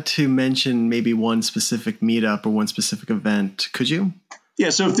had to mention maybe one specific meetup or one specific event, could you? Yeah.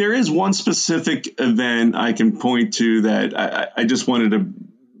 So if there is one specific event I can point to that I just wanted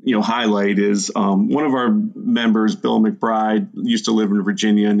to highlight is one of our members, Bill McBride, used to live in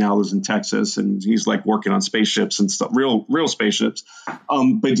Virginia and now lives in Texas, and he's like working on spaceships and stuff, real spaceships.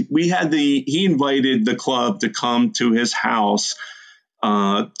 But he invited the club to come to his house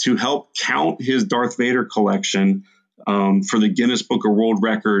to help count his Darth Vader collection for the Guinness Book of World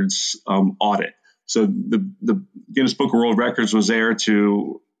Records audit. So the Guinness Book of World Records was there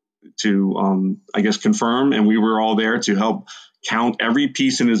to I guess confirm, and we were all there to help count every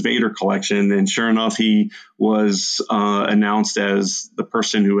piece in his Vader collection. And sure enough, he was announced as the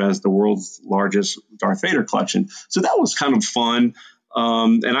person who has the world's largest Darth Vader collection. So that was kind of fun.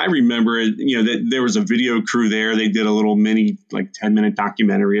 And I remember, that there was a video crew there. They did a little mini, 10-minute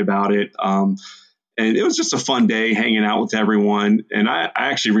documentary about it. And it was just a fun day hanging out with everyone. And I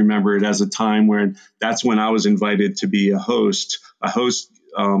actually remember it as a time when that's when I was invited to be a host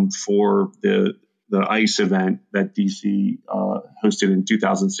for the ICE event that DC hosted in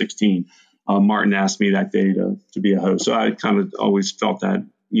 2016. Martin asked me that day to be a host. So I kind of always felt that,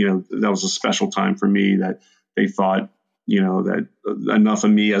 that was a special time for me, that they thought, that enough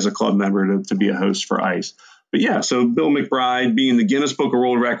of me as a club member to be a host for ICE. But yeah, so Bill McBride being the Guinness Book of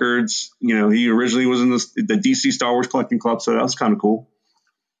World Records, he originally was in the DC Star Wars Collecting Club. So that was kind of cool.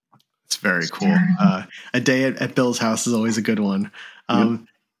 It's very cool. A day at Bill's house is always a good one.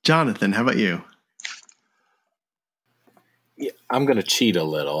 Jonathan, how about you? Yeah, I'm going to cheat a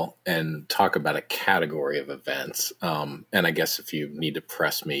little and talk about a category of events. And I guess if you need to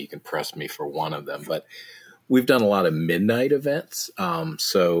press me, you can press me for one of them. But we've done a lot of midnight events.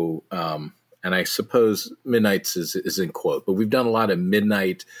 And I suppose midnights is in quote, but we've done a lot of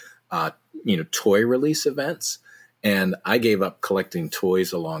midnight, toy release events. And I gave up collecting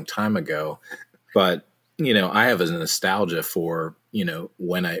toys a long time ago, but I have a nostalgia for,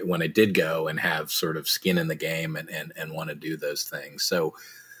 when I did go and have sort of skin in the game and want to do those things. So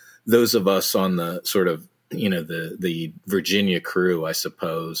those of us on the sort of, the Virginia crew, I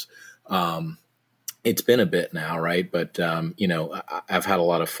suppose, it's been a bit now, right? But, I've had a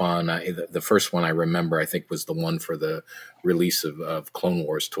lot of fun. The first one I remember, I think, was the one for the release of Clone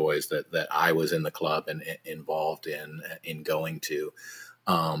Wars toys that I was in the club and involved in going to.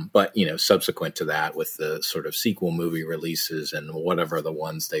 But, subsequent to that, with the sort of sequel movie releases and whatever the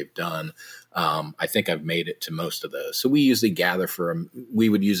ones they've done, I think I've made it to most of those. So we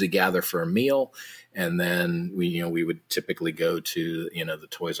would usually gather for a meal, and then we would typically go to, the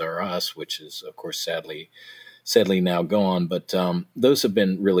Toys R Us, which is, of course, sadly now gone. But those have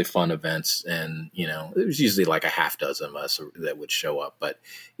been really fun events, and it was usually like a half dozen of us that would show up. But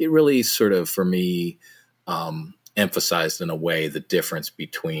it really sort of, for me, emphasized in a way the difference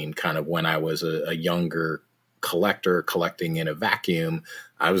between kind of when I was a younger collector collecting in a vacuum.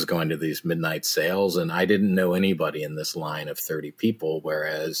 I was going to these midnight sales and I didn't know anybody in this line of 30 people.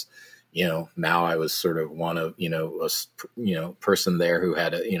 Whereas, now I was sort of one of, a person there who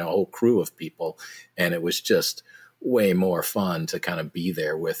had a whole crew of people, and it was just way more fun to kind of be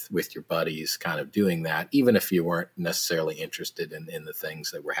there with your buddies, kind of doing that, even if you weren't necessarily interested in the things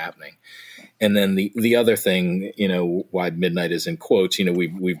that were happening. And then the other thing, why midnight is in quotes,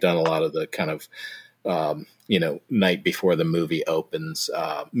 we've done a lot of the kind of, night before the movie opens,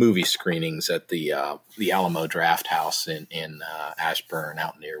 movie screenings at the Alamo Draft House in Ashburn,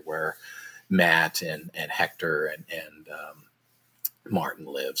 out near where Matt and Hector and Martin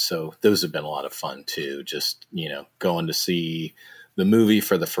lives. So those have been a lot of fun too. Just, going to see the movie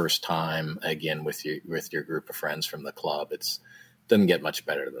for the first time again with your group of friends from the club. Doesn't get much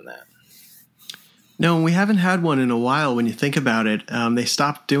better than that. No, we haven't had one in a while when you think about it. They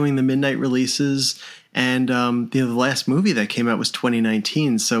stopped doing the midnight releases, and the last movie that came out was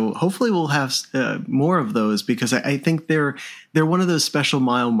 2019. So hopefully we'll have more of those, because I think they're one of those special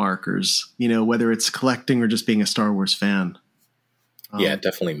mile markers, whether it's collecting or just being a Star Wars fan. Yeah,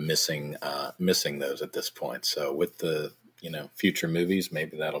 definitely missing those at this point. So with the future movies,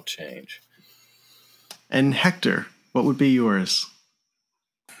 maybe that'll change. And Hector, what would be yours?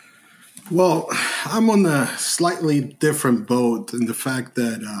 Well, I'm on a slightly different boat in the fact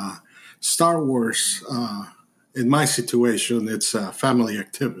that Star Wars, in my situation, it's a family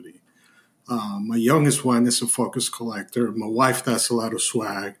activity. My youngest one is a Focus collector. My wife does a lot of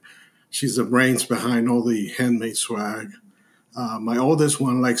swag. She's the brains behind all the handmade swag. My oldest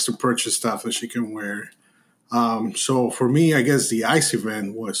one likes to purchase stuff that she can wear. So for me, I guess the ICE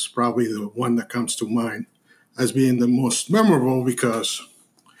event was probably the one that comes to mind as being the most memorable, because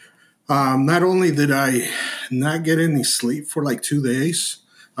Not only did I not get any sleep for like 2 days,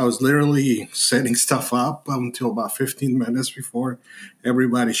 I was literally setting stuff up until about 15 minutes before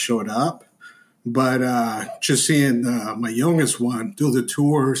everybody showed up. But just seeing my youngest one do the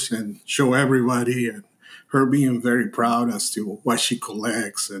tours and show everybody, and her being very proud as to what she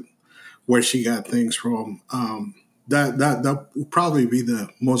collects and where she got things from, that will probably be the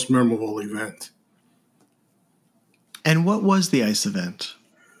most memorable event. And what was the ICE event?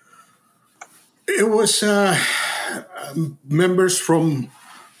 It was members from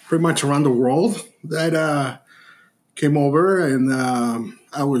pretty much around the world that came over, and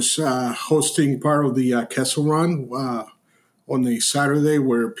I was hosting part of the Kessel Run on a Saturday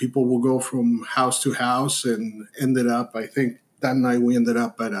where people will go from house to house, and ended up, I think that night we ended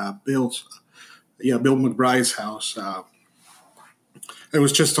up at Bill McBride's house. It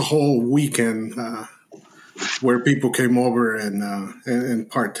was just a whole weekend where people came over and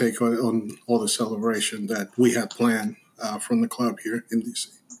partake on all the celebration that we had planned from the club here in DC.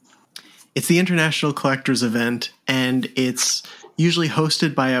 It's the International Collectors event, and it's usually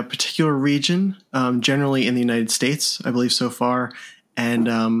hosted by a particular region, generally in the United States, I believe so far. And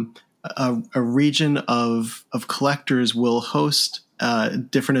a region of collectors will host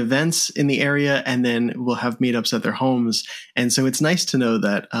different events in the area, and then we'll have meetups at their homes. And so it's nice to know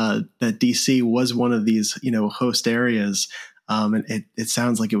that that DC was one of these, host areas. And it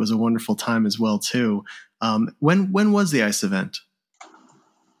sounds like it was a wonderful time as well too. When was the ICE event?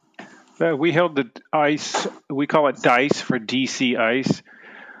 We held the ICE. We call it DICE for DC ICE.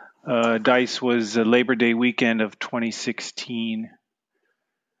 DICE was Labor Day weekend of 2016.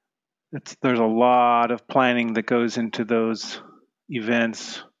 There's a lot of planning that goes into those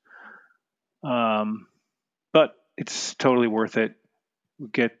events, but it's totally worth it. We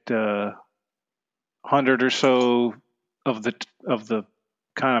get 100 or so of the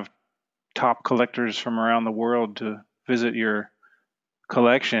kind of top collectors from around the world to visit your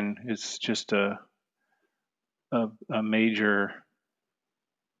collection. It's just a major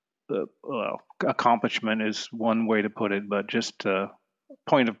accomplishment is one way to put it, but just a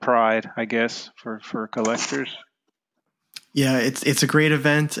point of pride, I guess, for collectors. Yeah, it's a great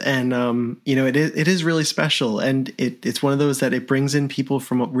event, and it is really special, and it's one of those that it brings in people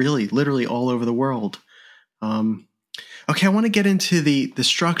from really literally all over the world. Okay, I want to get into the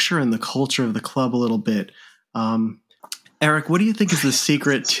structure and the culture of the club a little bit. Eric, what do you think is the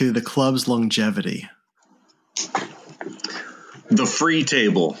secret to the club's longevity? The free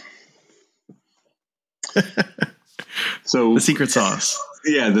table. So the secret sauce.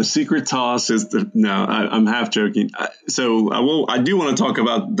 Yeah, the secret sauce is I'm half joking. I do want to talk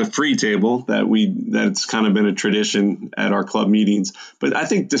about the free table that's kind of been a tradition at our club meetings. But I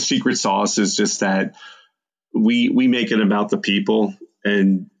think the secret sauce is just that we make it about the people.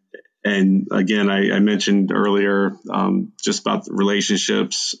 And again, I mentioned earlier just about the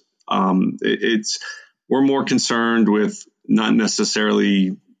relationships. We're more concerned with not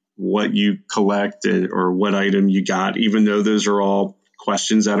necessarily what you collect or what item you got, even though those are all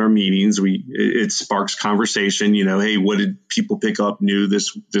questions at our meetings. It sparks conversation. Hey, what did people pick up new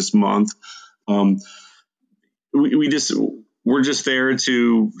this month? We're just there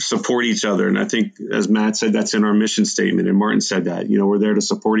to support each other, and I think, as Matt said, that's in our mission statement, and Martin said that. We're there to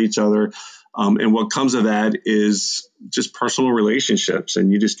support each other, and what comes of that is just personal relationships,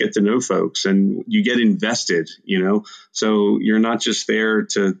 and you just get to know folks, and you get invested. So you're not just there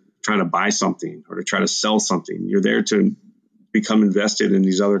to try to buy something or to try to sell something. You're there to become invested in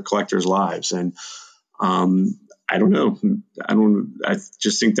these other collectors' lives. And I don't know. I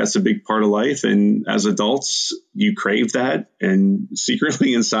just think that's a big part of life. And as adults, you crave that. And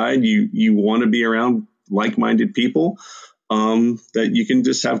secretly inside, you want to be around like-minded people that you can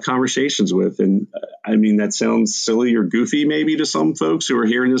just have conversations with. And I mean, that sounds silly or goofy maybe to some folks who are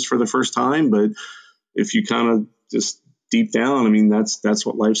hearing this for the first time. But if you kind of just deep down, I mean, that's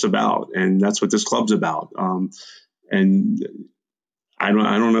what life's about. And that's what this club's about. And I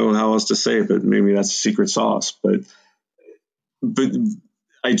don't know how else to say it, but maybe that's a secret sauce. But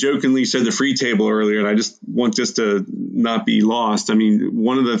I jokingly said the free table earlier, and I just want this to not be lost. I mean,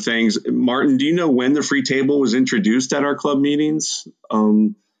 one of the things, Martin, do you know when the free table was introduced at our club meetings?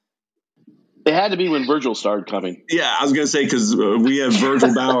 It had to be when Virgil started coming. Yeah, I was going to say, because we have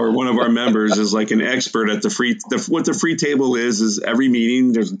Virgil Bauer, one of our members, is like an expert at what the free table is every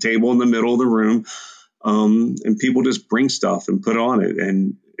meeting, there's a table in the middle of the room. And people just bring stuff and put on it,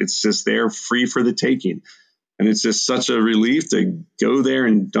 and it's just there free for the taking. And it's just such a relief to go there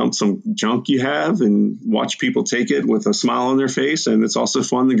and dump some junk you have and watch people take it with a smile on their face. And it's also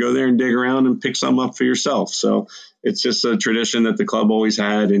fun to go there and dig around and pick some up for yourself. So it's just a tradition that the club always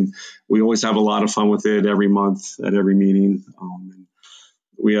had, and we always have a lot of fun with it every month at every meeting.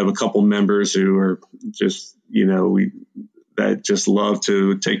 We have a couple members who are just, that just love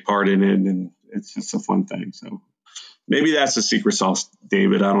to take part in it, and it's just a fun thing. So maybe that's the secret sauce,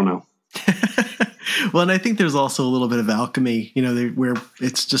 David. I don't know. Well, and I think there's also a little bit of alchemy, where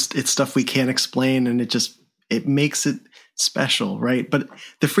it's stuff we can't explain, and it makes it special, right? But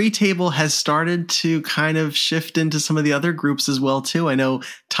the free table has started to kind of shift into some of the other groups as well too. I know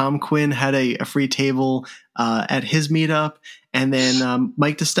Tom Quinn had a free table at his meetup, and then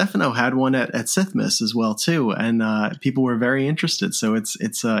Mike DeStefano had one at Sithmas as well too, and people were very interested. So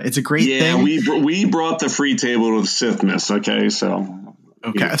it's a great thing. Yeah, we brought the free table to Sithmas.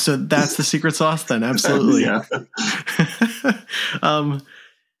 Okay, so that's the secret sauce then. Absolutely. Yeah.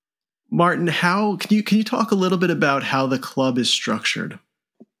 Martin, how can you talk a little bit about how the club is structured?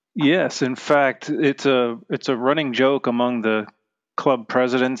 Yes, in fact, it's a running joke among the club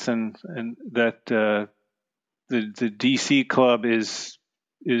presidents, and that the DC club is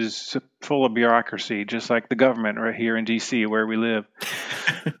full of bureaucracy, just like the government right here in DC where we live.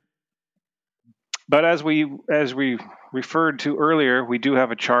 But as we referred to earlier, we do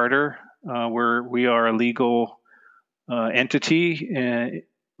have a charter where we are a legal entity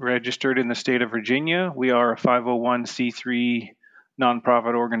registered in the state of Virginia. We are a 501c3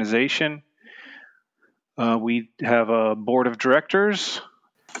 nonprofit organization. We have a board of directors.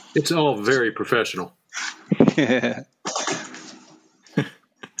 It's all very professional. Yeah.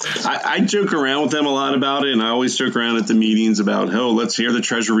 I joke around with them a lot about it, and I always joke around at the meetings about, let's hear the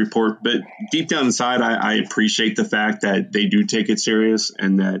treasury report. But deep down inside, I appreciate the fact that they do take it serious,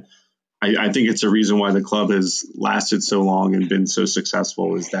 and that I think it's a reason why the club has lasted so long and been so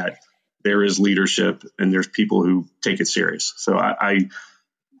successful, is that there is leadership and there's people who take it serious. So I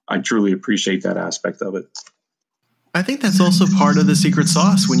truly appreciate that aspect of it. I think that's also part of the secret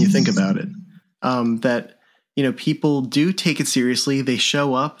sauce when you think about it. That people do take it seriously. They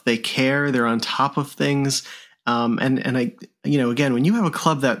show up, they care, they're on top of things. And I, again, when you have a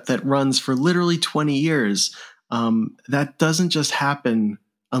club that runs for literally 20 years, that doesn't just happen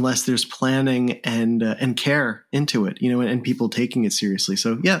unless there's planning and care into it, and people taking it seriously.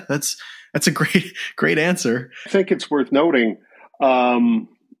 So yeah, that's a great answer. I think it's worth noting.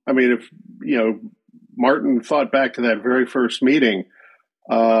 If Martin thought back to that very first meeting,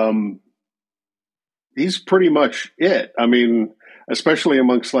 he's pretty much it. Especially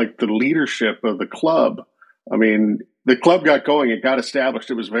amongst like the leadership of the club. The club got going, it got established,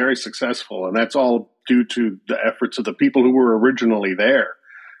 it was very successful, and that's all due to the efforts of the people who were originally there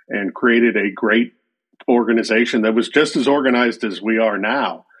and created a great organization that was just as organized as we are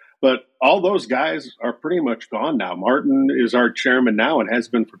now. But all those guys are pretty much gone now. Martin is our chairman now and has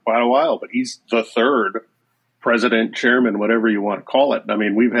been for quite a while, but he's the third president, chairman, whatever you want to call it.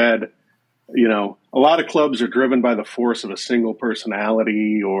 We've had, a lot of clubs are driven by the force of a single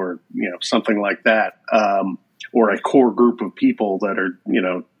personality or, something like that, or a core group of people that are,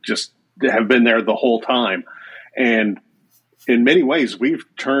 just have been there the whole time. And in many ways, we've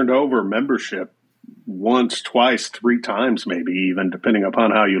turned over membership once, twice, three times, maybe even, depending upon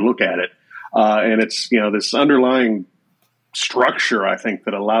how you look at it. And it's, this underlying structure, I think,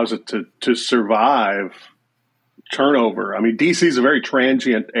 that allows it to survive turnover. DC is a very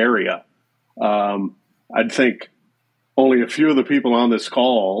transient area. I'd think only a few of the people on this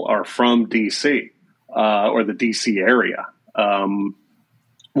call are from DC or the DC area.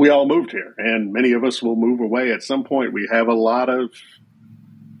 We all moved here, and many of us will move away at some point. We have a lot of,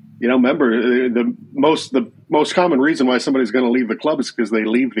 members. The most common reason why somebody's going to leave the club is because they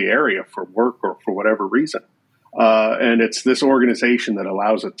leave the area for work or for whatever reason. And it's this organization that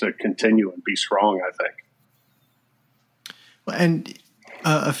allows it to continue and be strong, I think. And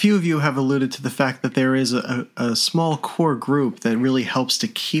a few of you have alluded to the fact that there is a small core group that really helps to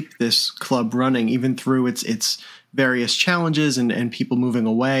keep this club running, even through its various challenges and people moving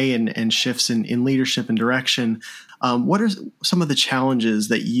away and shifts in leadership and direction. What are some of the challenges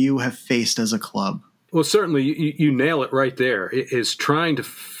that you have faced as a club? Well, certainly you nail it right there. It is trying to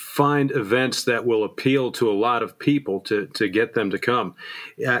find events that will appeal to a lot of people to get them to come.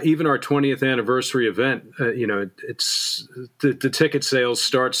 Even our 20th anniversary event, it's the ticket sales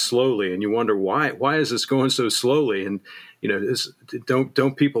start slowly, and you wonder why is this going so slowly? And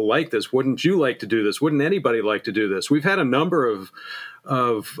don't people like this? Wouldn't you like to do this? Wouldn't anybody like to do this? We've had a number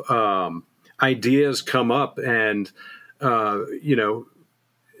of ideas come up, and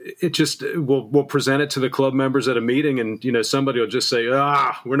it just we'll present it to the club members at a meeting, and somebody will just say,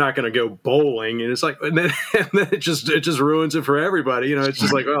 we're not going to go bowling, and it's like, and then it just ruins it for everybody. It's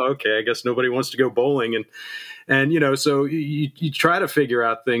just like, oh, okay, I guess nobody wants to go bowling, and so you try to figure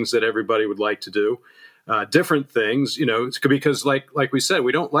out things that everybody would like to do, different things, because like we said,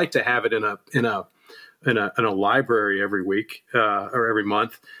 we don't like to have it in a library every week or every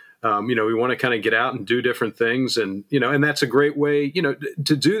month. We want to kind of get out and do different things, and that's a great way,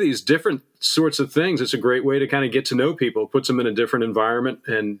 to do these different sorts of things. It's a great way to kind of get to know people, puts them in a different environment,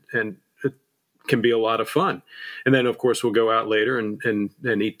 and it can be a lot of fun. And then, of course, we'll go out later and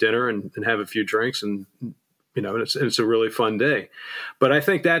eat dinner and have a few drinks, and it's a really fun day. But I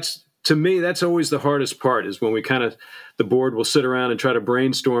think to me, that's always the hardest part, is when the board will sit around and try to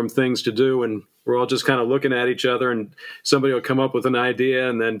brainstorm things to do, and we're all just kind of looking at each other, and somebody will come up with an idea,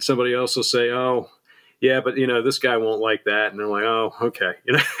 and then somebody else will say, oh, yeah, but this guy won't like that. And they're like, oh, okay.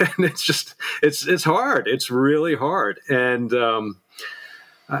 And it's just, it's hard. It's really hard. And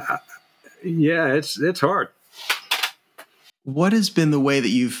it's hard. What has been the way that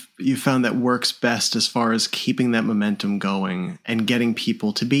you've found that works best as far as keeping that momentum going and getting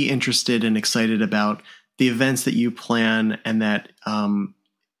people to be interested and excited about the events that you plan, and that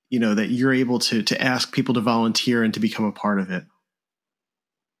that you're able to ask people to volunteer and to become a part of it?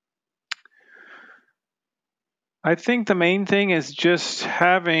 I think the main thing is just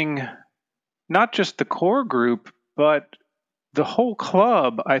having not just the core group, but the whole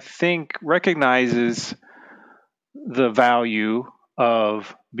club, I think, recognizes the value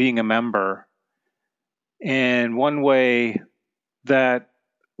of being a member. And one way that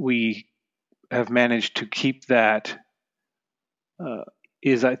we have managed to keep that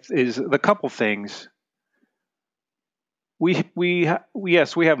is a couple things. We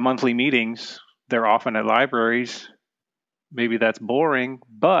have monthly meetings. They're often at libraries. Maybe that's boring,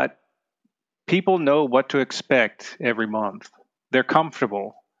 but people know what to expect every month. They're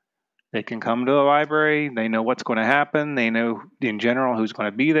comfortable. They can come to the library. They know what's going to happen. They know in general who's going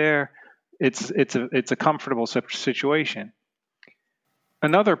to be there. It's a comfortable situation.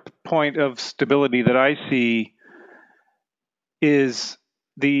 Another point of stability that I see is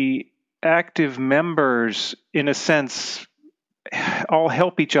the active members, in a sense, all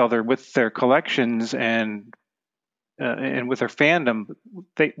help each other with their collections and with their fandom.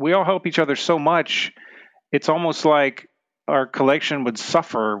 We all help each other so much. It's almost like our collection would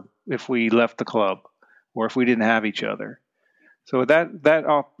suffer if we left the club or if we didn't have each other. So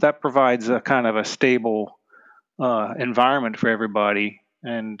that provides a kind of a stable environment for everybody,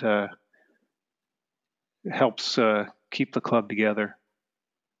 and helps keep the club together.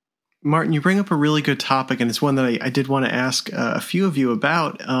 Martin, you bring up a really good topic, and it's one that I did want to ask a few of you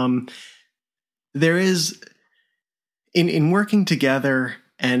about. There is, in working together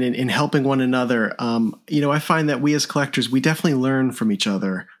and in helping one another, I find that we as collectors, we definitely learn from each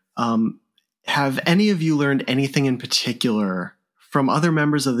other. Have any of you learned anything in particular from other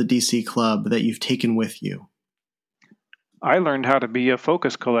members of the DC Club that you've taken with you? I learned how to be a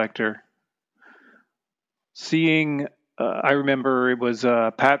focus collector. I remember it was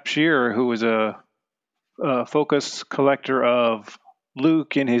Pat Shearer, who was a focus collector of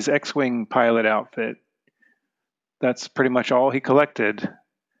Luke in his X-Wing pilot outfit. That's pretty much all he collected.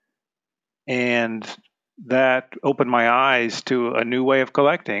 And that opened my eyes to a new way of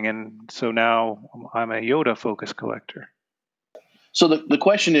collecting. And so now I'm a Yoda focus collector. So the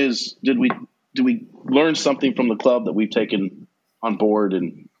question is, did we learn something from the club that we've taken on board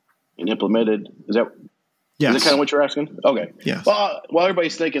and implemented? Is that kind of what you're asking? Okay. Yes. Well, while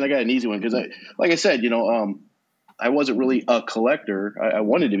everybody's thinking, I got an easy one because like I said, I wasn't really a collector. I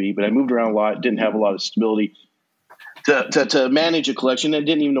wanted to be, but I moved around a lot, didn't have a lot of stability to manage a collection. I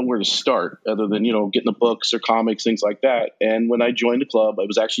didn't even know where to start other than, getting the books or comics, things like that. And when I joined the club, it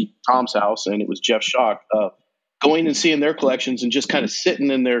was actually Tom's house and it was Jeff Schock, going and seeing their collections and just kind of sitting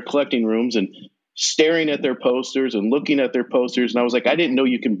in their collecting rooms and staring at their posters and looking at their posters. And I was like, I didn't know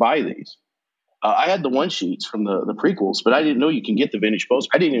you can buy these. I had the one sheets from the prequels, but I didn't know you can get the vintage poster.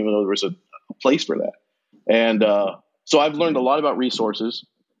 I didn't even know there was a place for that. And so I've learned a lot about resources,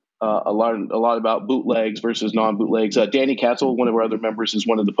 a lot about bootlegs versus non-bootlegs. Danny Katzel, one of our other members, is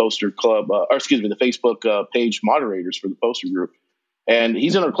one of the poster club, the Facebook page moderators for the poster group. And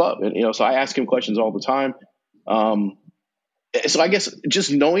he's in our club. And, so I ask him questions all the time. So I guess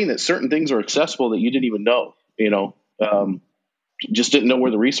just knowing that certain things are accessible that you didn't even know, just didn't know where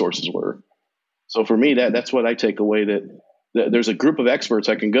the resources were. So for me, that's what I take away, that there's a group of experts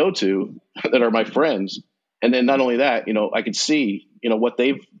I can go to that are my friends. And then not only that, I could see, what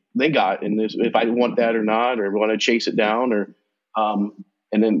they got and if I want that or not, or want to chase it down, or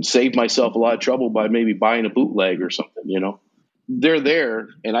and then save myself a lot of trouble by maybe buying a bootleg or something. They're there,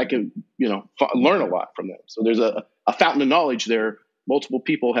 and I can learn a lot from them. So there's a fountain of knowledge there. Multiple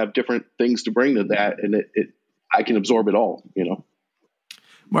people have different things to bring to that, and I can absorb it all.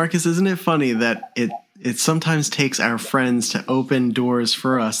 Marcus, isn't it funny that it sometimes takes our friends to open doors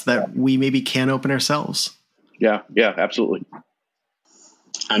for us that we maybe can't open ourselves? Yeah, absolutely.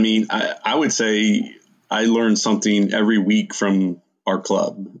 I mean, I would say I learn something every week from our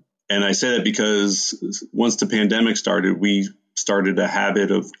club. And I say that because once the pandemic started, we started a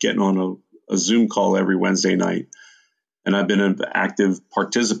habit of getting on a Zoom call every Wednesday night. And I've been an active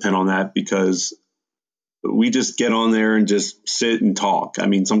participant on that because we just get on there and just sit and talk. I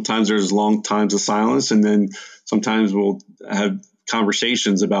mean, sometimes there's long times of silence, and then sometimes we'll have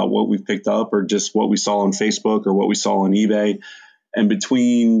conversations about what we've picked up or just what we saw on Facebook or what we saw on eBay. And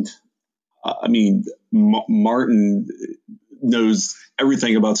between, Martin knows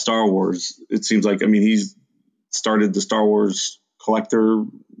everything about Star Wars. It seems like, he's started the Star Wars collector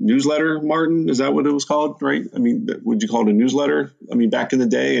newsletter. Martin, is that what it was called? Right. Would you call it a newsletter? Back in the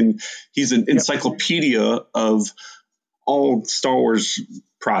day, and he's an encyclopedia of all Star Wars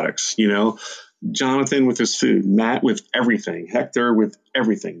products, Jonathan with his food, Matt with everything, Hector with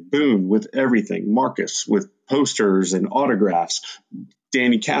everything, Boone with everything, Marcus with posters and autographs,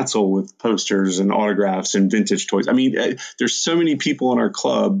 Danny Katzel with posters and autographs and vintage toys. There's so many people in our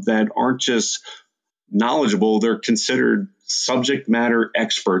club that aren't just knowledgeable, they're considered subject matter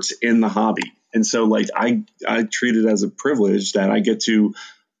experts in the hobby. And so I treat it as a privilege that I get to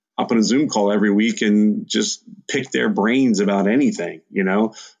hop on a Zoom call every week and just pick their brains about anything,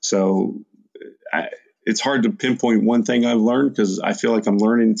 So it's hard to pinpoint one thing I've learned because I feel like I'm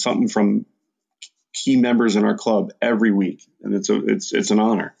learning something from key members in our club every week. And it's an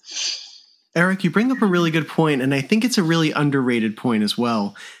honor. Eric, you bring up a really good point, and I think it's a really underrated point as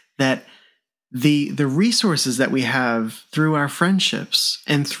well, that the resources that we have through our friendships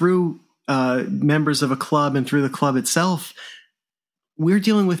and through members of a club and through the club itself, we're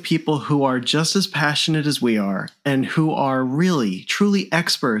dealing with people who are just as passionate as we are and who are really, truly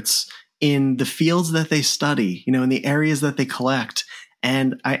experts in the fields that they study, in the areas that they collect.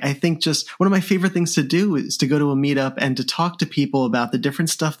 And I think just one of my favorite things to do is to go to a meetup and to talk to people about the different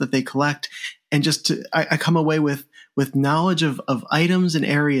stuff that they collect. And I come away with knowledge of items and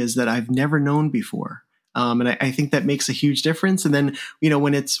areas that I've never known before. And I think that makes a huge difference. And then,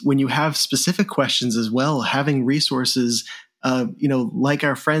 when you have specific questions as well, having resources, like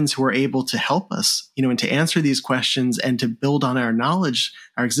our friends who are able to help us, and to answer these questions and to build on our knowledge,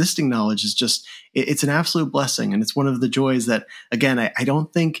 our existing knowledge is just, it's an absolute blessing. And it's one of the joys that, again, I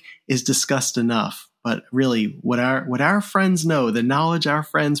don't think is discussed enough. But really, what our friends know, the knowledge our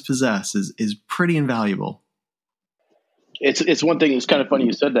friends possess is pretty invaluable. It's one thing. It's kind of funny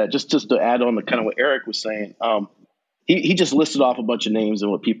you said that. Just to add on to kind of what Eric was saying, he just listed off a bunch of names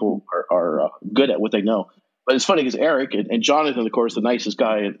and what people are good at, what they know. But it's funny because Eric and Jonathan, of course, the nicest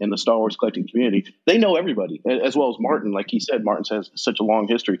guy in the Star Wars collecting community, they know everybody, as well as Martin. Like he said, Martin has such a long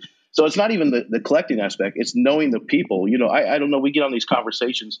history. So it's not even the collecting aspect. It's knowing the people. I don't know. We get on these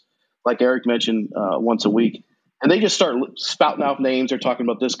conversations, like Eric mentioned, once a week. And they just start spouting out names. They're talking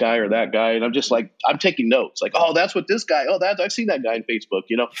about this guy or that guy. And I'm just like, I'm taking notes. Like, oh, that's what this guy, I've seen that guy on Facebook,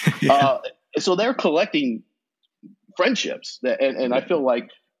 Yeah. So they're collecting friendships. And I feel like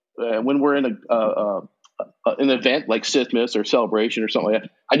when we're in an event like Sithmas or Celebration or something like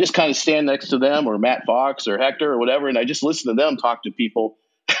that, I just kind of stand next to them or Matt Fox or Hector or whatever. And I just listen to them talk to people.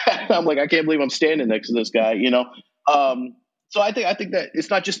 I'm like, I can't believe I'm standing next to this guy, So I think that it's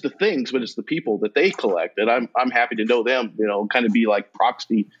not just the things, but it's the people that they collect, and I'm happy to know them. Kind of be like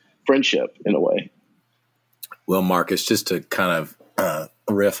proxy friendship in a way. Well, Marcus, just to kind of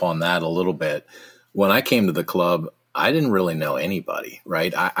riff on that a little bit, when I came to the club, I didn't really know anybody.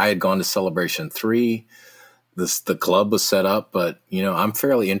 Right, I had gone to Celebration 3. The club was set up, but I'm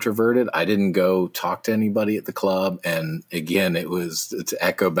fairly introverted. I didn't go talk to anybody at the club. And again, it was to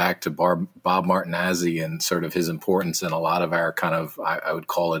echo back to Bob Martinazzi and sort of his importance in a lot of our kind of, I would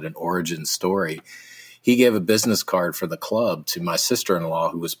call it an origin story. He gave a business card for the club to my sister-in-law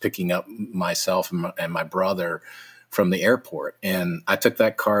who was picking up myself and my brother from the airport. And I took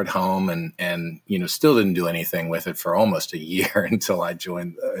that card home and still didn't do anything with it for almost a year until I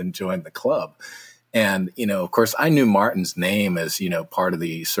joined the club. And, of course, I knew Martin's name as, part of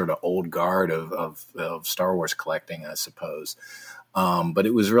the sort of old guard of Star Wars collecting, I suppose. But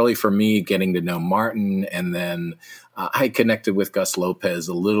it was really for me getting to know Martin. And then I connected with Gus Lopez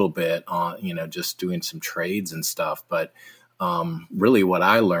a little bit on, just doing some trades and stuff. But really what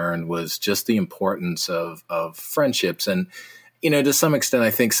I learned was just the importance of friendships. And to some extent,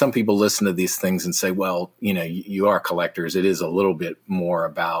 I think some people listen to these things and say, well, you are collectors. It is a little bit more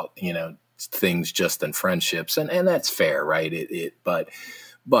about, things just than friendships. And that's fair, right?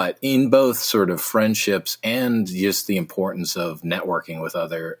 But in both sort of friendships and just the importance of networking with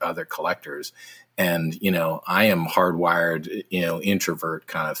other collectors. And, I am hardwired, introvert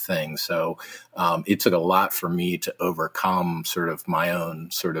kind of thing. So it took a lot for me to overcome sort of my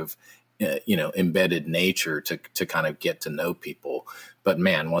own sort of, embedded nature to kind of get to know people. But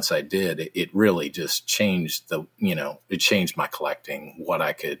man, once I did, it really just changed it changed my collecting, what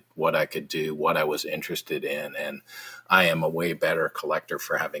I could do, what I was interested in. And I am a way better collector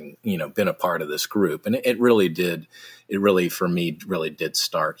for having, been a part of this group. And it really for me really did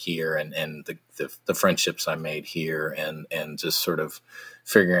start here, and the friendships I made here, and just sort of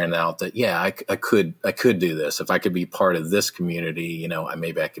figuring out that, yeah, I could do this. If I could be part of this community,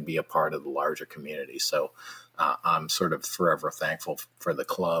 maybe I could be a part of the larger community. So I'm sort of forever thankful for the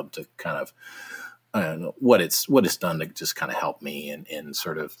club to kind of, I don't know, what it's done to just kind of help me in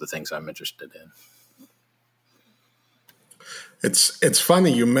sort of the things I'm interested in. It's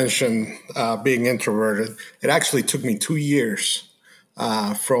funny you mentioned being introverted. It actually took me 2 years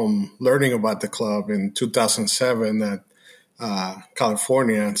from learning about the club in 2007 at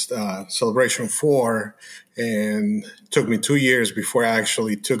California, Celebration 4, and it took me 2 years before I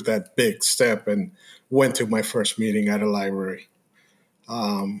actually took that big step and went to my first meeting at a library.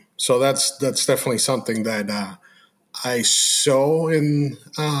 So that's definitely something that I saw in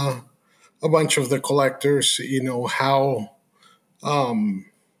a bunch of the collectors, how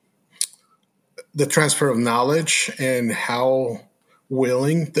the transfer of knowledge and how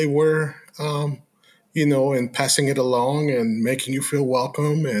willing they were, and passing it along and making you feel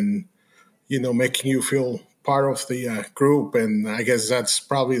welcome and, making you feel part of the group. And I guess that's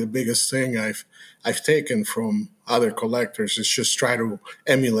probably the biggest thing I've taken from other collectors is just try to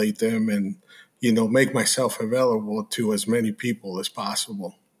emulate them and, make myself available to as many people as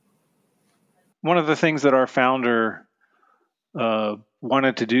possible. One of the things that our founder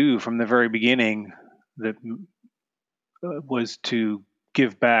wanted to do from the very beginning that was to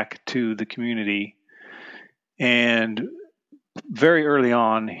give back to the community. And very early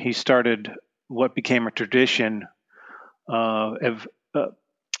on, he started what became a tradition of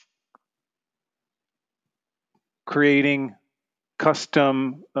creating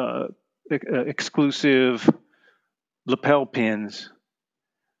custom exclusive lapel pins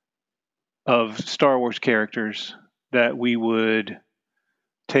of Star Wars characters that we would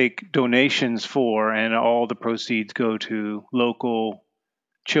take donations for, and all the proceeds go to local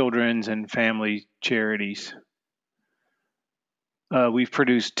children's and family charities. We've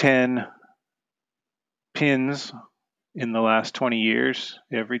produced 10 pins in the last 20 years,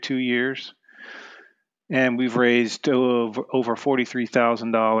 every 2 years. And we've raised over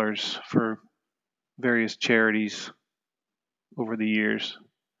 $43,000 for various charities over the years.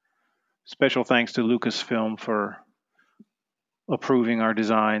 Special thanks to Lucasfilm for approving our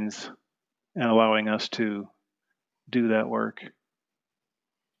designs and allowing us to do that work.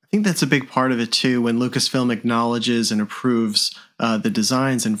 I think that's a big part of it too, when Lucasfilm acknowledges and approves the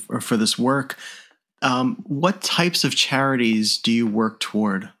designs and for this work. What types of charities do you work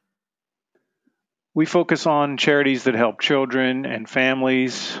toward? We focus on charities that help children and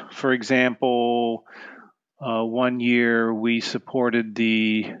families. For example, one year we supported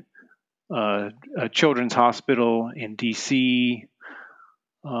the Children's Hospital in DC.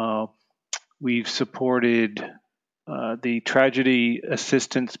 We've supported the Tragedy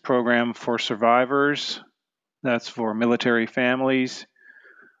Assistance Program for Survivors. That's for military families.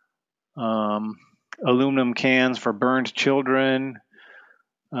 Aluminum cans for burned children.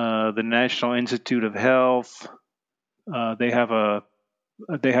 The National Institute of Health. They have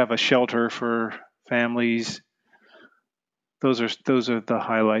a shelter for families. Those are the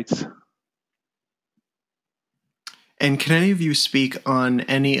highlights. And can any of you speak on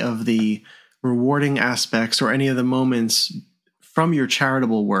any of the rewarding aspects or any of the moments from your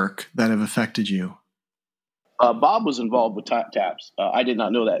charitable work that have affected you? Bob was involved with TAPS. I did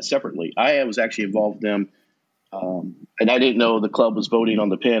not know that separately. I was actually involved with them, and I didn't know the club was voting on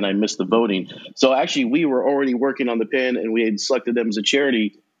the pin. I missed the voting. So actually, we were already working on the pin, and we had selected them as a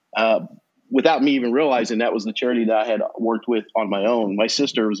charity without me even realizing that was the charity that I had worked with on my own. My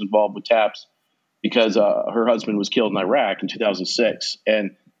sister was involved with TAPS because her husband was killed in Iraq in 2006.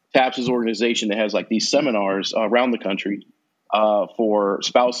 And TAPS is an organization that has like these seminars around the country for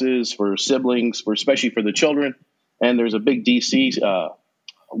spouses, for siblings, especially for the children. And there's a big DC,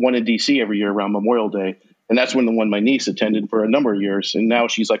 one in DC every year around Memorial Day. And that's when the one my niece attended for a number of years. And now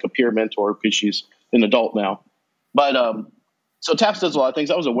she's like a peer mentor because she's an adult now. But So Taps does a lot of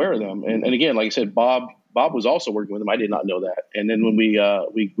things. I was aware of them, and again, like I said, Bob was also working with them. I did not know that. And then when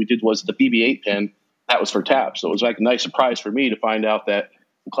we did was the BB-8 pin, that was for Taps. So it was like a nice surprise for me to find out that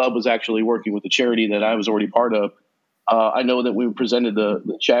the club was actually working with the charity that I was already part of. I know that we presented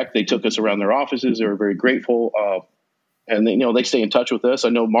the check. They took us around their offices. They were very grateful, and they stay in touch with us. I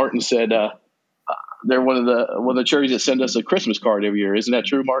know Martin said they're one of the charities that send us a Christmas card every year. Isn't that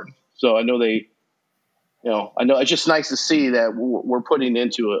true, Martin? So I know they. I know it's just nice to see that we're putting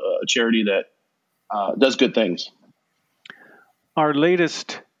into a charity that does good things. Our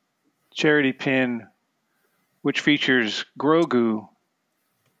latest charity pin, which features Grogu,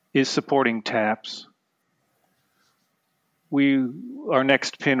 is supporting TAPS. Our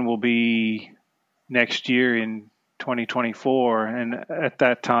next pin will be next year in 2024, and at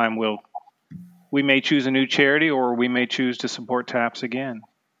that time we may choose a new charity, or we may choose to support TAPS again.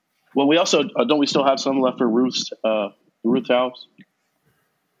 Well, we also don't we still have some left for Ruth's house?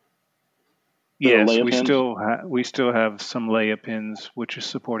 Yes, we still have some Leia pins, which is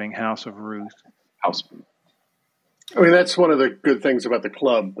supporting House of Ruth. House. I mean, that's one of the good things about the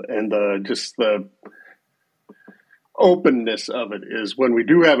club, and just the openness of it is when we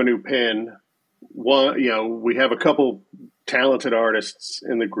do have a new pin. We have a couple talented artists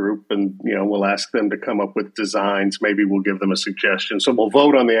in the group, and we'll ask them to come up with designs. Maybe we'll give them a suggestion. So we'll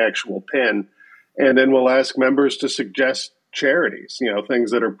vote on the actual pin, and then we'll ask members to suggest charities,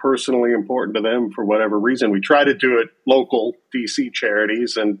 things that are personally important to them for whatever reason. We try to do it local DC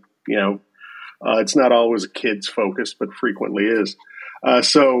charities, and it's not always kids focused, but frequently is.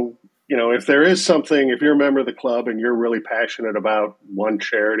 So if there is something, if you're a member of the club and you're really passionate about one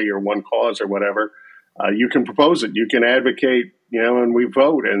charity or one cause or whatever, you can propose it. You can advocate, and we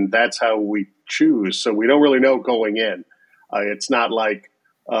vote, and that's how we choose. So we don't really know going in. It's not like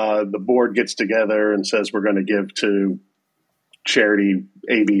the board gets together and says we're going to give to charity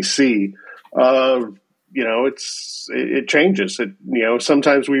ABC. It changes.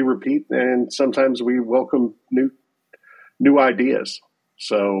 Sometimes we repeat, and sometimes we welcome new ideas.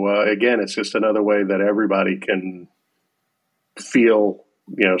 So again, it's just another way that everybody can feel,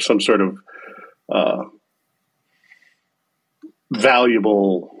 some sort of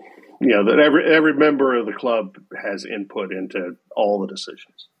valuable, that every member of the club has input into all the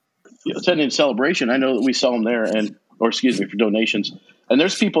decisions. Attending Celebration, I know that we saw them there, for donations. And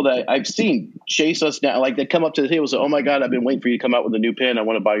there's people that I've seen chase us down, like they come up to the table and say, "Oh my God, I've been waiting for you to come out with a new pin. I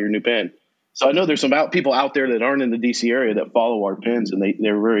want to buy your new pin." So I know there's some people out there that aren't in the DC area that follow our pins, and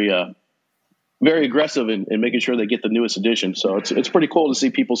they're very, very aggressive in making sure they get the newest edition. So it's pretty cool to see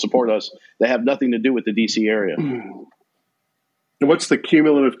people support us that have nothing to do with the DC area. And what's the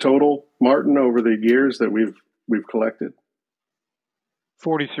cumulative total, Martin, over the years that we've collected?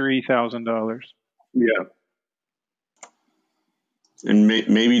 $43,000. Yeah. And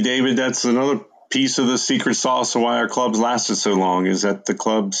maybe, David, that's another piece of the secret sauce of why our clubs lasted so long, is that the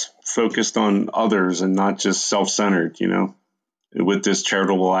clubs focused on others and not just self-centered, with this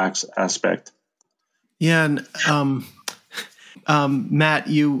charitable aspect. Yeah. And Matt,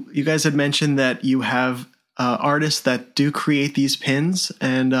 you guys had mentioned that you have artists that do create these pins,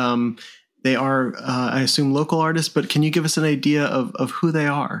 and they are, I assume, local artists, but can you give us an idea of who they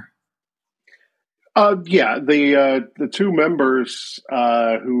are? Yeah, the two members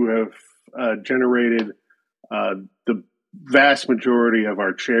who have generated the vast majority of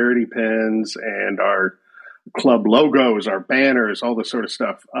our charity pins and our club logos, our banners, all this sort of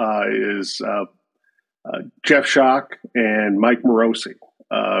stuff, is Jeff Schock and Mike Morosi,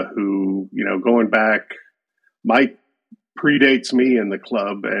 who, going back, Mike predates me in the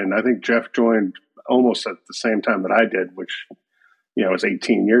club, and I think Jeff joined almost at the same time that I did, which, was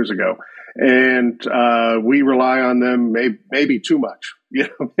 18 years ago. And we rely on them maybe too much,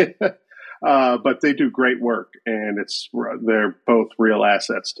 but they do great work, and they're both real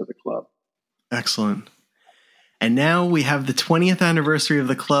assets to the club. Excellent. And now we have the 20th anniversary of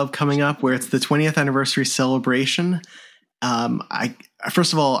the club coming up, where it's the 20th anniversary celebration.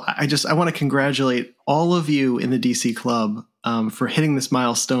 First of all, I want to congratulate all of you in the DC club for hitting this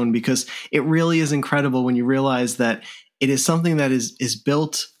milestone, because it really is incredible when you realize that it is something that is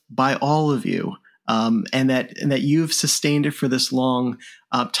built by all of you, and that you've sustained it for this long.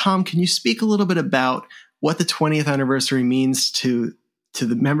 Tom, can you speak a little bit about what the 20th anniversary means to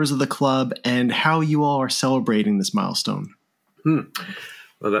the members of the club and how you all are celebrating this milestone?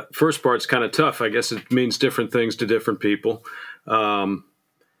 Well, that first part's kind of tough. I guess it means different things to different people. I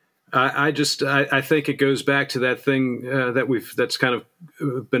think it goes back to that thing that's kind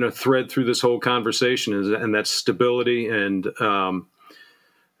of been a thread through this whole conversation, and that's stability and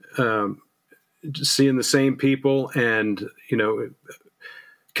seeing the same people, and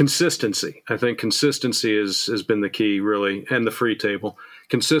consistency. I think consistency has been the key, really, and the free table.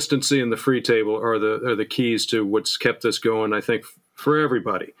 Consistency and the free table are the keys to what's kept this going, I think, for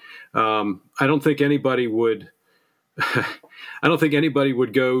everybody. I don't think anybody would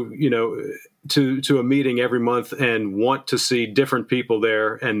go, to a meeting every month and want to see different people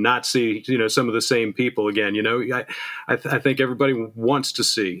there and not see, some of the same people again. I think everybody wants to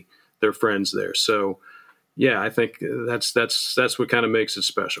see their friends there. So, yeah, I think that's what kind of makes it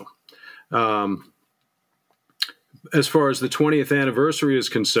special. As far as the 20th anniversary is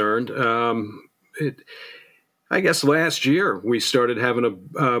concerned, I guess last year we started having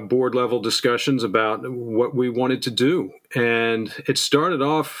a board level discussions about what we wanted to do. And it started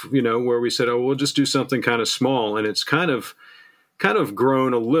off, where we said, we'll just do something kind of small. And it's kind of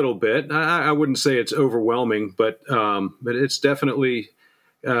grown a little bit. I wouldn't say it's overwhelming, but it's definitely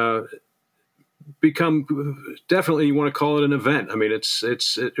become, definitely you want to call it an event. I mean,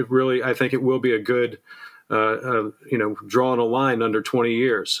 it really, I think it will be a good, drawing a line under 20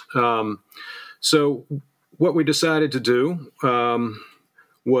 years. So what we decided to do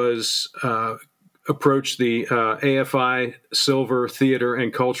was approach the AFI Silver Theater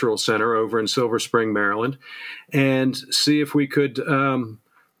and Cultural Center over in Silver Spring, Maryland, and see if we could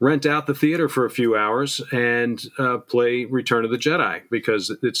rent out the theater for a few hours and play Return of the Jedi,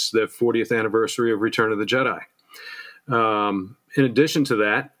 because it's the 40th anniversary of Return of the Jedi. In addition to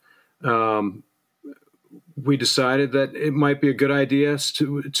that, we decided that it might be a good idea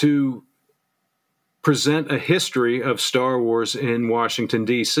to present a history of Star Wars in Washington,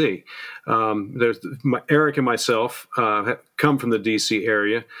 D.C. Eric and myself come from the D.C.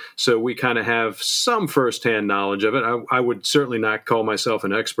 area, so we kind of have some firsthand knowledge of it. I would certainly not call myself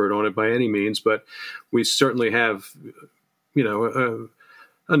an expert on it by any means, but we certainly have, a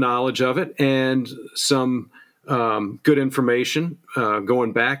knowledge of it and some good information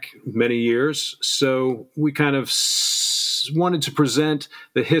going back many years. So we kind of wanted to present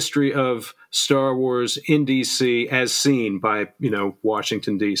the history of Star Wars in D.C. as seen by,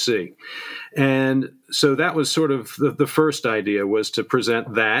 Washington, D.C. And so that was sort of the first idea, was to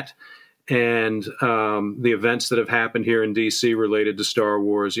present that and the events that have happened here in D.C. related to Star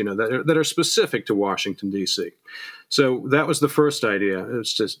Wars, that are specific to Washington, D.C. So that was the first idea,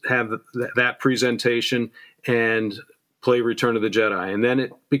 is to have that presentation and play Return of the Jedi. And then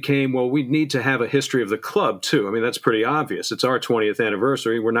it became, we need to have a history of the club, too. I mean, that's pretty obvious. It's our 20th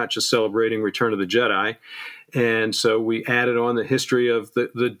anniversary. We're not just celebrating Return of the Jedi. And so we added on the history of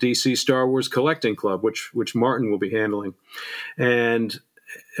the DC Star Wars Collecting Club, which Martin will be handling. And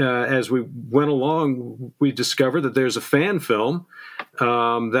as we went along, we discovered that there's a fan film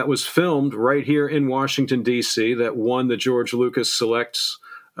that was filmed right here in Washington, D.C., that won the George Lucas Selects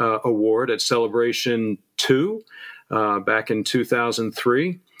Award at Celebration 2. Back in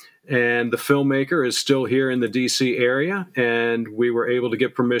 2003. And the filmmaker is still here in the D.C. area, and we were able to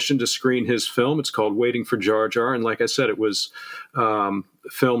get permission to screen his film. It's called Waiting for Jar Jar, and like I said, it was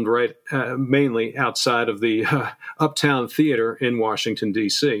filmed right mainly outside of the Uptown Theater in Washington,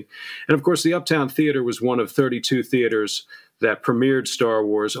 D.C. And of course, the Uptown Theater was one of 32 theaters that premiered Star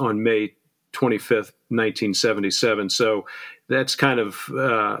Wars on May 25th, 1977. So that's kind of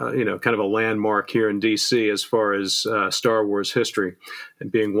a landmark here in D.C. as far as Star Wars history,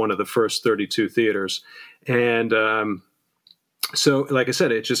 and being one of the first 32 theaters. And so, like I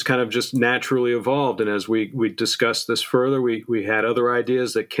said, it just kind of just naturally evolved. And as we discussed this further, we had other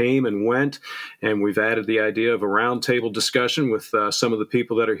ideas that came and went, and we've added the idea of a roundtable discussion with some of the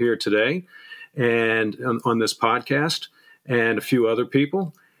people that are here today and on this podcast, and a few other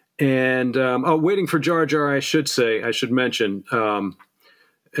people. And Waiting for Jar Jar, I should mention,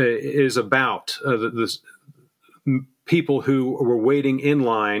 is about the people who were waiting in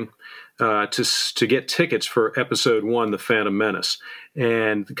line to get tickets for Episode 1, The Phantom Menace,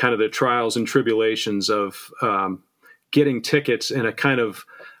 and kind of the trials and tribulations of getting tickets in a kind of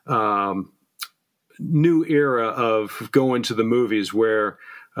new era of going to the movies, where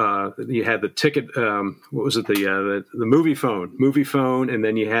you had the ticket, what was it, the movie phone, and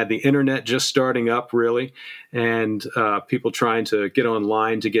then you had the internet just starting up, really, and people trying to get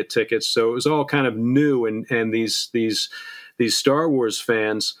online to get tickets. So it was all kind of new, and these Star Wars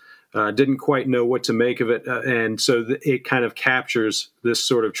fans didn't quite know what to make of it, and so it kind of captures this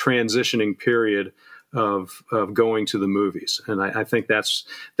sort of transitioning period of going to the movies, and I think that's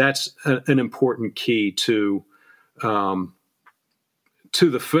an important key to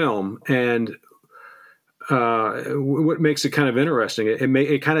the film. And what makes it kind of interesting,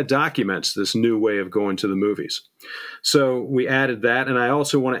 it kind of documents this new way of going to the movies. So we added that, and I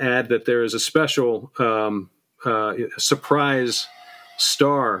also want to add that there is a special surprise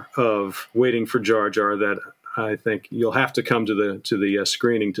star of Waiting for Jar Jar that I think you'll have to come to the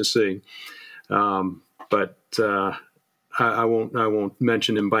screening to see. But I won't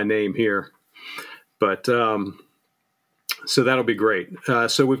mention him by name here. But so that'll be great.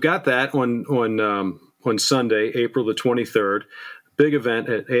 So we've got that on Sunday, April the 23rd. Big event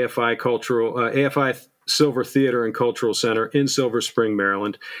at AFI Silver Theater and Cultural Center in Silver Spring,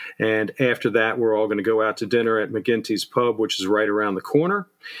 Maryland. And after that, we're all going to go out to dinner at McGinty's Pub, which is right around the corner.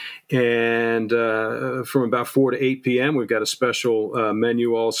 And from about 4 to 8 p.m., we've got a special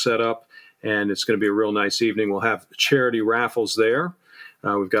menu all set up, and it's going to be a real nice evening. We'll have charity raffles there.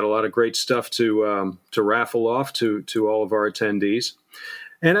 We've got a lot of great stuff to raffle off to all of our attendees.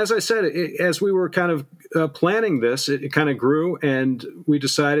 And as I said, as we were kind of planning this, it kind of grew, and we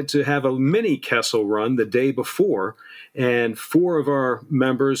decided to have a mini Kessel run the day before. And 4 of our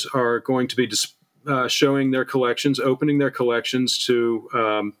members are going to be showing their collections, opening their collections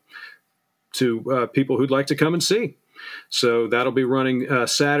to people who'd like to come and see. So that'll be running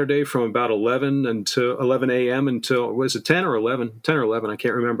Saturday from about 11 a.m. until, was it 10 or 11? 10 or 11, I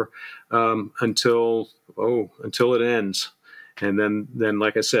can't remember, until it ends. And then,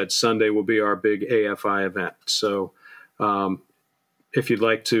 like I said, Sunday will be our big AFI event. So if you'd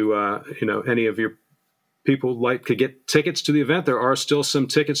like to, any of your people like to get tickets to the event, there are still some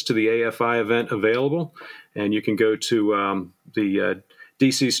tickets to the AFI event available. And you can go to the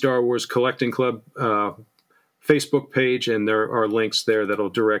DC Star Wars Collecting Club Facebook page, and there are links there that'll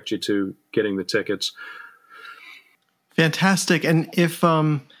direct you to getting the tickets. Fantastic. And if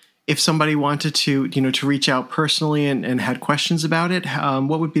somebody wanted to reach out personally and had questions about it,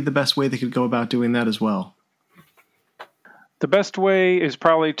 what would be the best way they could go about doing that as well? The best way is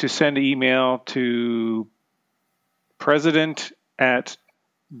probably to send an email to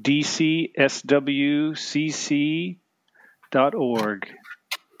president@dcswcc.org,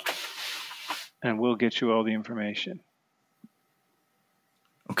 and we'll get you all the information.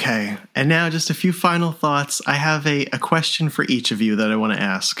 Okay, and now just a few final thoughts. I have a question for each of you that I want to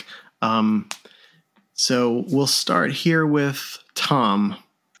ask. So we'll start here with Tom.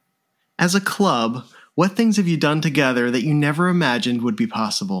 As a club, what things have you done together that you never imagined would be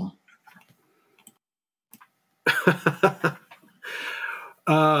possible?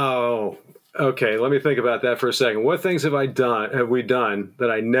 Oh, okay. Let me think about that for a second. What things have we done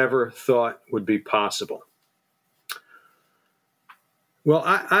that I never thought would be possible? Well,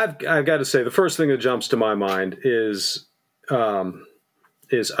 I've got to say the first thing that jumps to my mind is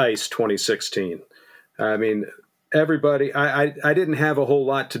ICE 2016. I mean, everybody. I didn't have a whole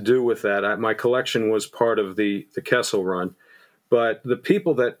lot to do with that. My collection was part of the Kessel run, but the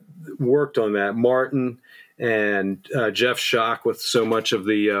people that worked on that, Martin and Jeff Schock, with so much of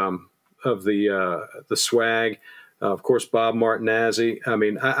the swag. Of course, Bob Martinazzi. I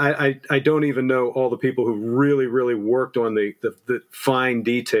mean, I don't even know all the people who really, really worked on the fine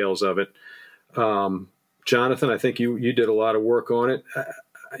details of it. Jonathan, I think you did a lot of work on it.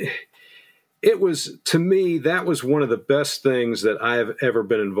 It was, to me, that was one of the best things that I have ever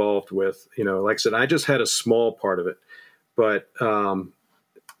been involved with. Like I said, I just had a small part of it, but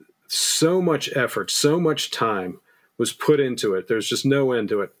so much effort, so much time was put into it. There's just no end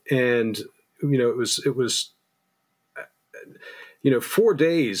to it. And, it was 4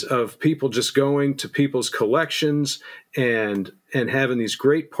 days of people just going to people's collections and having these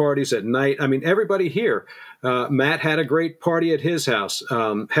great parties at night. I mean, everybody here, Matt had a great party at his house.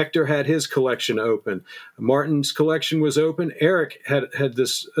 Hector had his collection open. Martin's collection was open. Eric had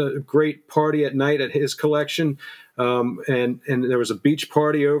this great party at night at his collection. And there was a beach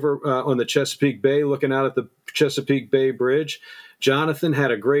party over on the Chesapeake Bay, looking out at the Chesapeake Bay Bridge. Jonathan had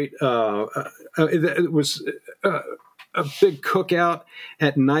a great, it was a big cookout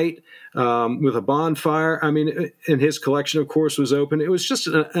at night with a bonfire. I mean, and his collection, of course, was open. It was just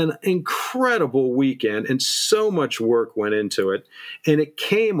an incredible weekend, and so much work went into it. And it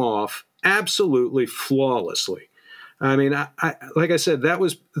came off absolutely flawlessly. I mean, I like I said, that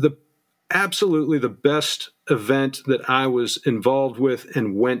was absolutely the best event that I was involved with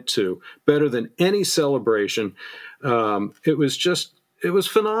and went to, better than any celebration. It was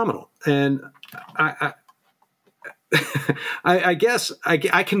phenomenal. And I guess I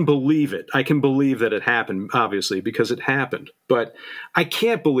can believe it. I can believe that it happened, obviously, because it happened. But I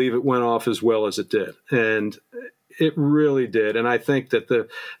can't believe it went off as well as it did. And it really did. And I think that the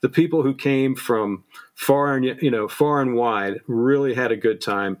people who came from far and wide really had a good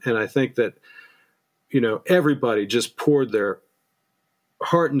time. And I think that, everybody just poured their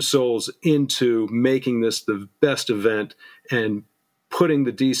heart and souls into making this the best event and putting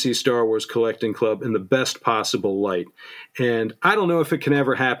the DC Star Wars Collecting Club in the best possible light. And I don't know if it can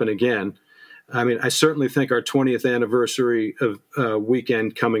ever happen again. I mean, I certainly think our 20th anniversary of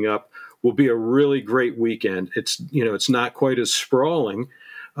weekend coming up will be a really great weekend. It's not quite as sprawling,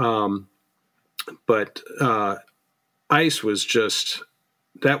 but ICE was just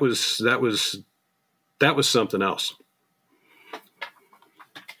that was something else.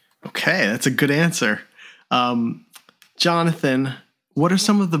 Okay, that's a good answer. Jonathan, what are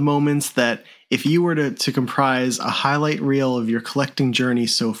some of the moments that, if you were to comprise a highlight reel of your collecting journey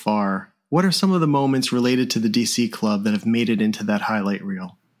so far, what are some of the moments related to the DC Club that have made it into that highlight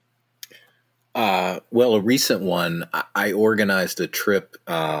reel? Well, a recent one, I organized a trip.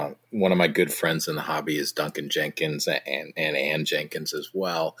 One of my good friends in the hobby is Duncan Jenkins and Ann Jenkins as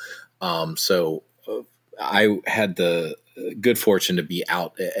well. So I had the good fortune to be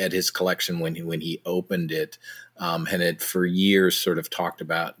out at his collection when he opened it, and had for years sort of talked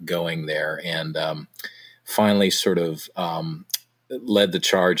about going there, and finally sort of led the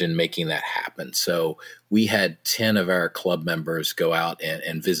charge in making that happen. So we had 10 of our club members go out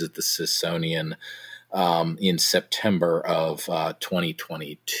and visit the Smithsonian in September of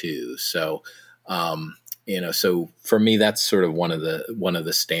 2022. So so for me, that's sort of one of the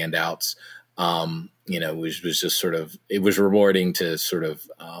standouts. Which was just sort of, it was rewarding to sort of,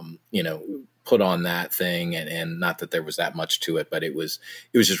 put on that thing, and not that there was that much to it, but it was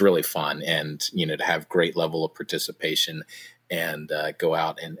just really fun, and, to have great level of participation and go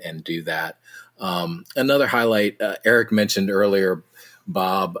out and do that. Another highlight, Eric mentioned earlier,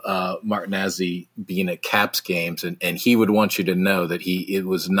 Bob Martinezzi being at Caps games, and he would want you to know that it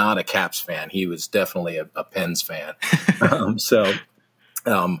was not a Caps fan. He was definitely a Pens fan.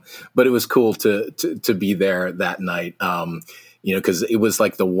 But it was cool to be there that night, because it was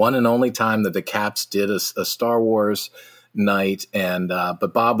like the one and only time that the Caps did a Star Wars night, and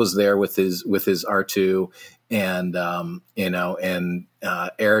but Bob was there with his R2, and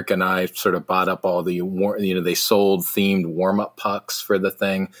Eric and I sort of bought up all the they sold themed warm up pucks for the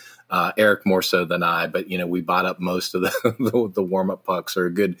thing. Eric more so than I, but we bought up most of the warm up pucks, or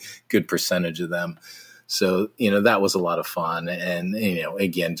a good percentage of them. So, that was a lot of fun. And,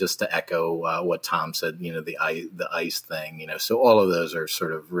 again, just to echo what Tom said, the ice thing, so all of those are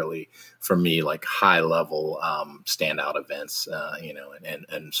sort of really, for me, like high level standout events,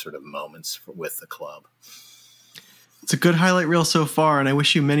 and sort of moments with the club. It's a good highlight reel so far, and I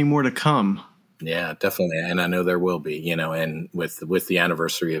wish you many more to come. Yeah, definitely. And I know there will be, and with the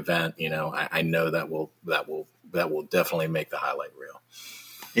anniversary event, I know that will definitely make the highlight reel.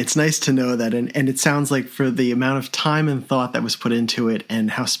 It's nice to know that, and it sounds like for the amount of time and thought that was put into it,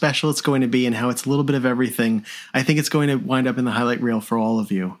 and how special it's going to be, and how it's a little bit of everything, I think it's going to wind up in the highlight reel for all of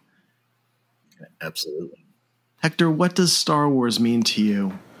you. Absolutely. Hector, what does Star Wars mean to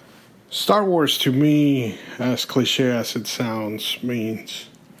you? Star Wars, to me, as cliche as it sounds, means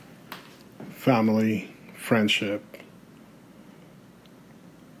family, friendship.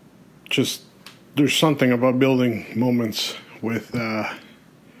 Just, there's something about building moments with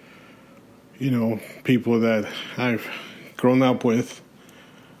people that I've grown up with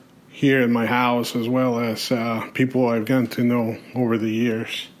here in my house, as well as people I've gotten to know over the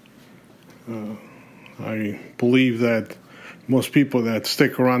years. I believe that most people that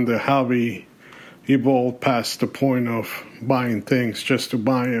stick around the hobby evolve past the point of buying things just to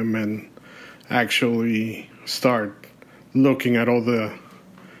buy them, and actually start looking at all the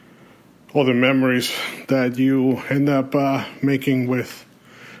memories that you end up making with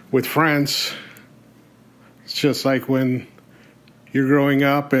friends. It's just like when you're growing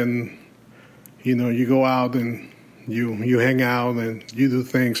up and, you go out and you hang out and you do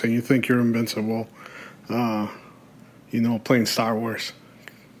things and you think you're invincible. Playing Star Wars,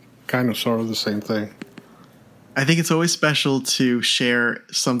 kind of sort of the same thing. I think it's always special to share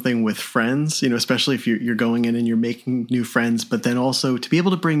something with friends, especially if you're going in and you're making new friends, but then also to be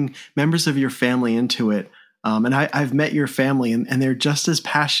able to bring members of your family into it. And I've met your family, and they're just as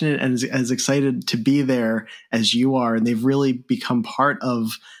passionate and as excited to be there as you are. And they've really become part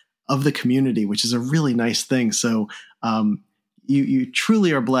of the community, which is a really nice thing. So you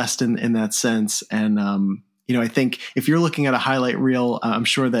truly are blessed in that sense. And, I think if you're looking at a highlight reel, I'm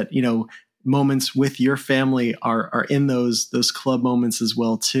sure that, moments with your family are in those club moments as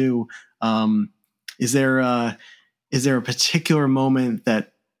well, too. Is there a particular moment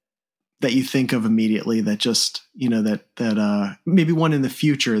that you think of immediately that just, that maybe one in the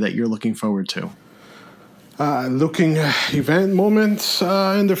future that you're looking forward to? Looking at event moments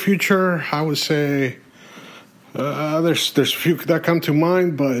in the future, I would say There's a few that come to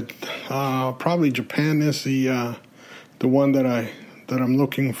mind, but probably Japan is the one that I'm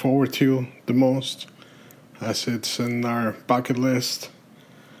looking forward to the most, as it's in our bucket list,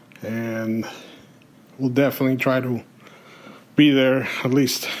 and we'll definitely try to be there at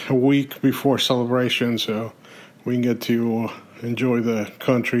least a week before celebration, so we can get to enjoy the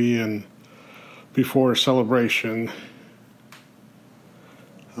country and before celebration.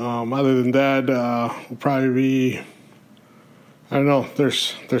 Other than that, will probably be, I don't know,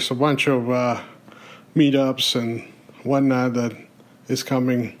 there's a bunch of meetups and whatnot that is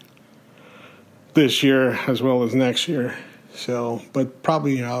coming this year as well as next year. So, but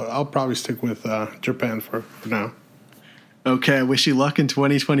probably I'll probably stick with Japan for now. Okay, I wish you luck in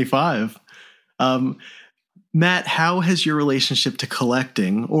 2025. Matt, how has your relationship to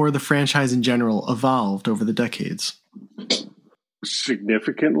collecting or the franchise in general evolved over the decades?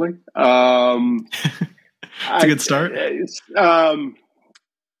 Significantly. It's a good start. I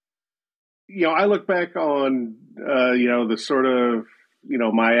look back on, the sort of,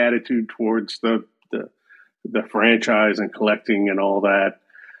 my attitude towards the franchise and collecting and all that.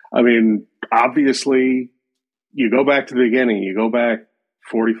 I mean, obviously, you go back to the beginning. You go back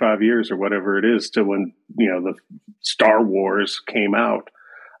 45 years or whatever it is to when, the Star Wars came out.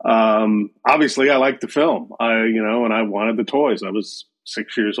 Obviously I liked the film, and I wanted the toys. I was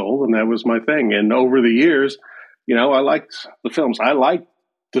 6 years old and that was my thing. And over the years, I liked the films. I liked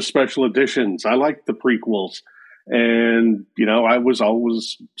the special editions. I liked the prequels. And, I was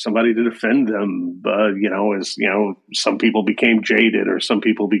always somebody to defend them. As some people became jaded or some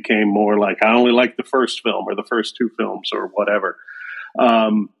people became more like, I only like the first film or the first two films or whatever.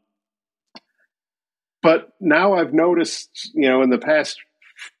 But now I've noticed, in the past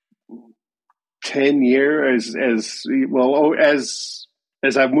 10 years, as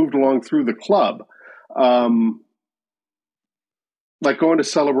I've moved along through the club, like going to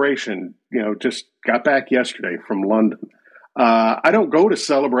Celebration, just got back yesterday from London. I don't go to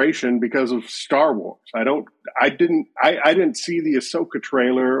Celebration because of Star Wars. I didn't see the Ahsoka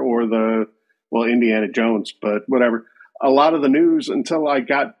trailer or Indiana Jones, but whatever. A lot of the news until I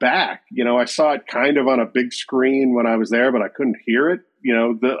got back. I saw it kind of on a big screen when I was there, but I couldn't hear it.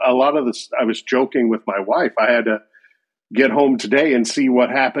 A lot of this, I was joking with my wife. I had to get home today and see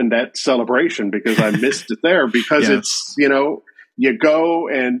what happened at Celebration because I missed it there because It's, you go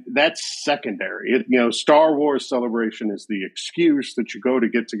and that's secondary. Star Wars Celebration is the excuse that you go to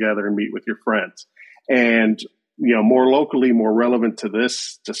get together and meet with your friends. And, more locally, more relevant to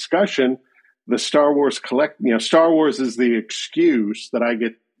this discussion, the Star Wars Star Wars is the excuse that I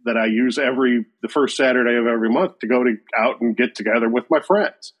use the first Saturday of every month to go out and get together with my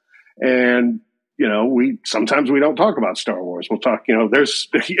friends. And, sometimes we don't talk about Star Wars. We'll talk,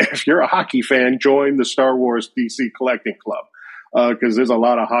 if you're a hockey fan, join the Star Wars DC Collecting Club, because there's a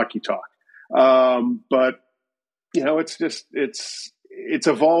lot of hockey talk. But, it's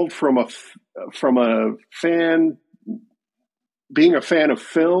evolved from a fan, being a fan of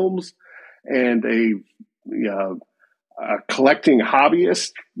films and a collecting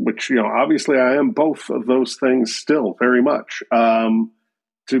hobbyist, which, obviously I am both of those things still very much,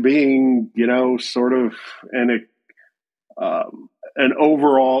 to being, sort of an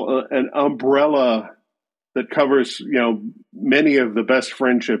overall, an umbrella that covers, many of the best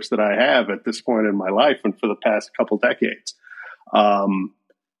friendships that I have at this point in my life and for the past couple decades.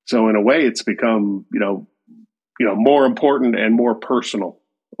 So in a way it's become, more important and more personal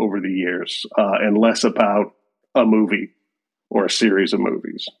over the years, and less about a movie or a series of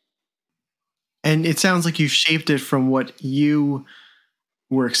movies. And it sounds like you've shaped it from what you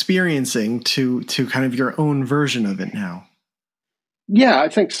were experiencing to kind of your own version of it now. Yeah, I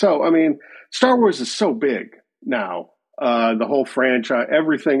think so. I mean, Star Wars is so big now, the whole franchise,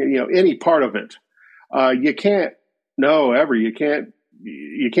 everything, any part of it. You can't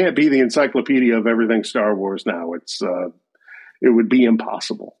be the encyclopedia of everything Star Wars now. It would be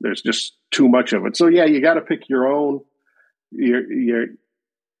impossible. There's just too much of it. So yeah, you got to pick your own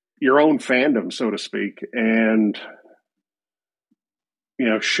fandom, so to speak, and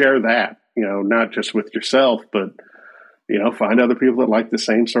share that. Not just with yourself, but find other people that like the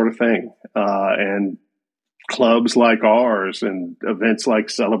same sort of thing. And clubs like ours and events like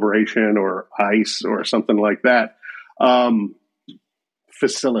Celebration or ICE or something like that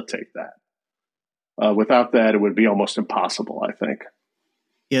facilitate that. Without that, it would be almost impossible, I think.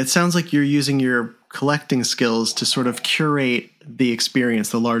 Yeah, it sounds like you're using your collecting skills to sort of curate the experience,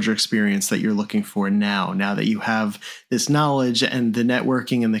 the larger experience that you're looking for now that you have this knowledge and the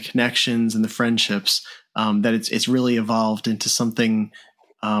networking and the connections and the friendships, that it's really evolved into something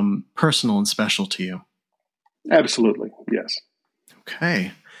personal and special to you. Absolutely, yes.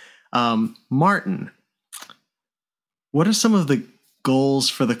 Okay. Martin, what are some of the goals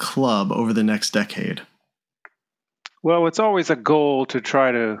for the club over the next decade? Well, it's always a goal to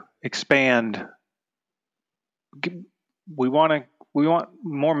try to expand. We want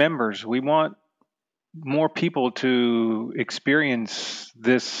more members. We want more people to experience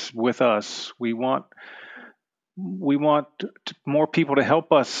this with us. We want more people to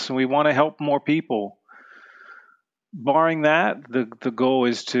help us. We want to help more people. Barring that, the goal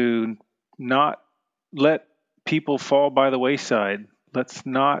is to not let people fall by the wayside. Let's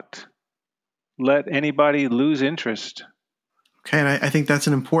not let anybody lose interest. Okay, and I think that's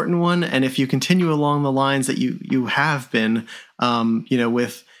an important one. And if you continue along the lines that you have been,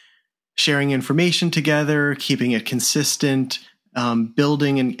 with sharing information together, keeping it consistent,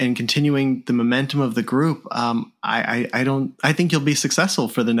 building and continuing the momentum of the group, I think you'll be successful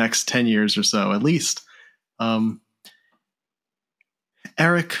for the next 10 years or so, at least.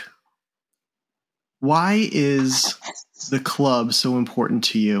 Eric, why is the club so important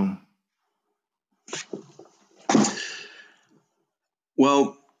to you?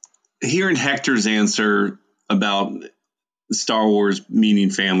 Well, hearing Hector's answer about Star Wars meaning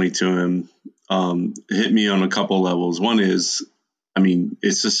family to him hit me on a couple levels. One is,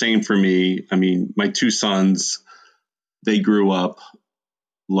 it's the same for me. My two sons, they grew up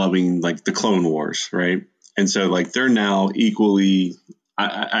loving like the Clone Wars, right? And so like they're now equally.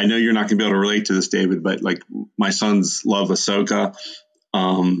 I know you're not going to be able to relate to this, David, but like my sons love Ahsoka.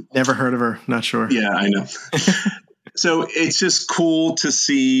 Never heard of her. Not sure. Yeah, I know. So it's just cool to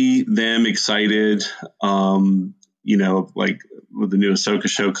see them excited. Like with the new Ahsoka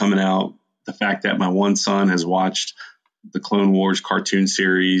show coming out, the fact that my one son has watched the Clone Wars cartoon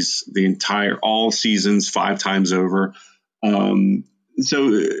series, all seasons 5 times over. That's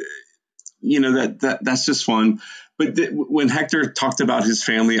just fun. But when Hector talked about his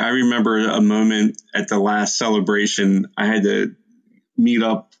family, I remember a moment at the last celebration. I had to meet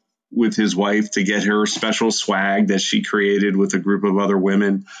up with his wife to get her special swag that she created with a group of other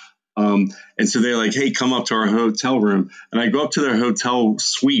women. And so they're like, hey, come up to our hotel room. And I go up to their hotel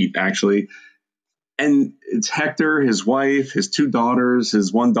suite, actually. And it's Hector, his wife, his 2 daughters,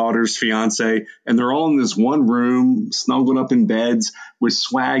 his one daughter's fiance. And they're all in this one room, snuggled up in beds with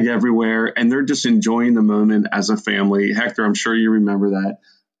swag everywhere. And they're just enjoying the moment as a family. Hector, I'm sure you remember that.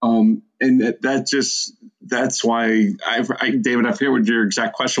 And that's why David, I forget what your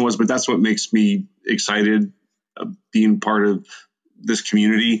exact question was, but that's what makes me excited being part of this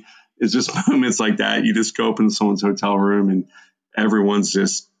community is just moments like that. You just go up in someone's hotel room and everyone's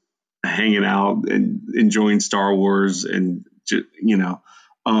just hanging out and enjoying Star Wars. And,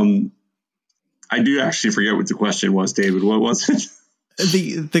 I do actually forget what the question was, David. What was it?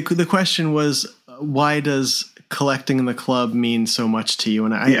 The question was, why does collecting in the club mean so much to you?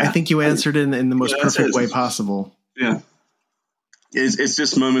 And I think you answered it in the most perfect way possible. Yeah. It's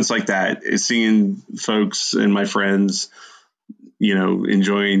just moments like that. It's seeing folks and my friends,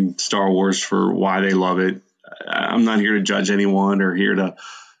 enjoying Star Wars for why they love it. I'm not here to judge anyone or here to,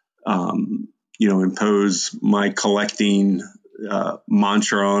 impose my collecting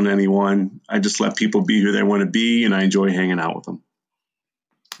mantra on anyone. I just let people be who they want to be, and I enjoy hanging out with them.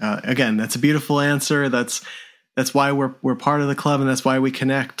 Again, that's a beautiful answer. That's why we're part of the club, and that's why we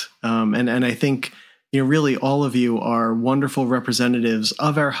connect. And I think really all of you are wonderful representatives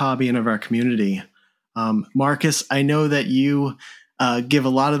of our hobby and of our community. Marcus, I know that you give a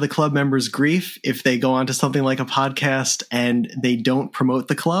lot of the club members grief if they go onto something like a podcast and they don't promote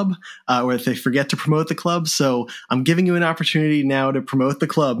the club, or if they forget to promote the club. So I'm giving you an opportunity now to promote the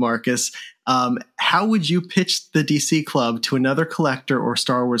club, Marcus. How would you pitch the DC Club to another collector or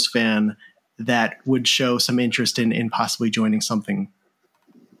Star Wars fan that would show some interest in possibly joining something?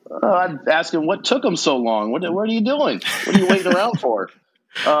 I'd ask him what took him so long. What are you doing? What are you waiting around for?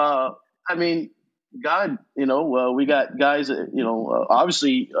 God, we got guys,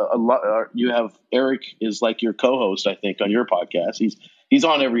 obviously a lot. You have Eric is like your co-host, I think, on your podcast. He's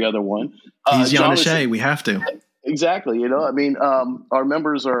on every other one. He's John O'Shea. We have to. Exactly. Our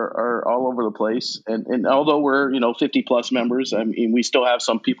members are all over the place. And although we're, 50 plus members, we still have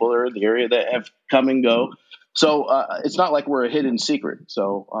some people that are in the area that have come and go. So it's not like we're a hidden secret.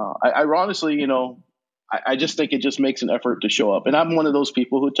 So I honestly, I just think it just makes an effort to show up. And I'm one of those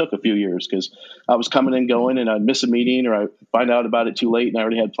people who took a few years because I was coming and going and I'd miss a meeting or I find out about it too late and I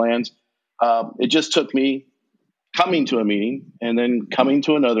already had plans. It just took me coming to a meeting and then coming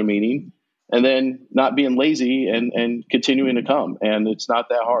to another meeting and then not being lazy and continuing to come. And it's not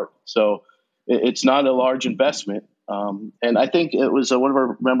that hard. So it's not a large investment. And I think it was one of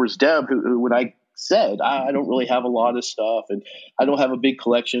our members, Deb, who when I said, I don't really have a lot of stuff and I don't have a big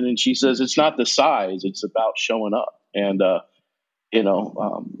collection. And she says, it's not the size, it's about showing up. And,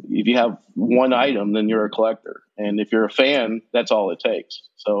 if you have one item, then you're a collector. And if you're a fan, that's all it takes.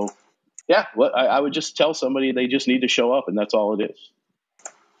 So, yeah, I would just tell somebody they just need to show up, and that's all it is.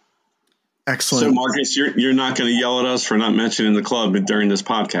 Excellent. So, Marcus, you're not going to yell at us for not mentioning the club during this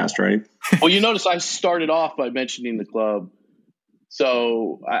podcast, right? Well, you notice I started off by mentioning the club.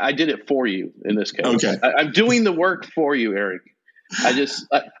 So I did it for you in this case. Okay. I'm doing the work for you, Eric. I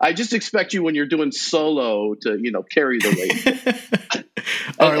just expect you when you're doing solo to, carry the weight.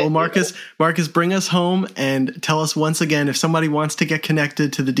 All right. Well, Marcus, bring us home and tell us once again, if somebody wants to get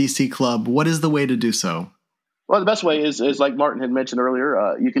connected to the DC Club, what is the way to do so? Well, the best way is like Martin had mentioned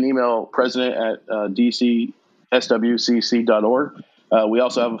earlier, you can email president at dcswcc.org. We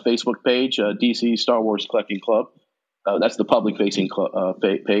also have a Facebook page, DC Star Wars Collecting Club. That's the public-facing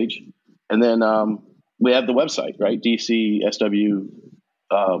page. And then we have the website, right, dcswcc.org.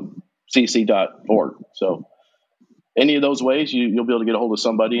 So any of those ways, you'll be able to get a hold of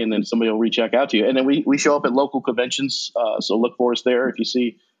somebody, and then somebody will reach out to you. And then we show up at local conventions, so look for us there. If you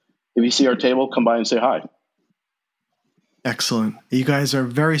see our table, come by and say hi. Excellent. You guys are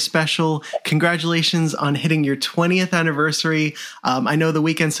very special. Congratulations on hitting your 20th anniversary. I know the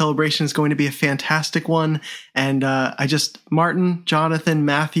weekend celebration is going to be a fantastic one. And Martin, Jonathan,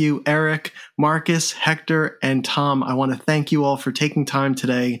 Matthew, Eric, Marcus, Hector, and Tom, I want to thank you all for taking time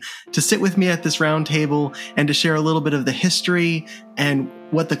today to sit with me at this round table and to share a little bit of the history and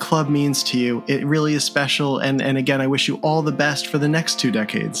what the club means to you. It really is special. And again, I wish you all the best for the next 2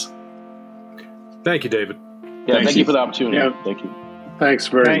 decades. Thank you, David. Yeah, thank you for the opportunity. Yeah. Thank you. Thanks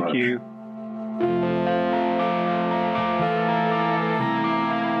very much. Thank you.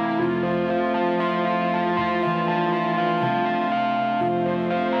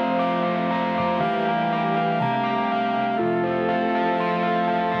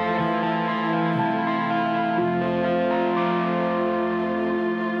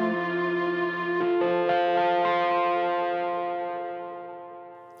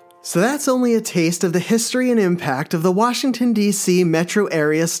 So that's only a taste of the history and impact of the Washington, D.C. metro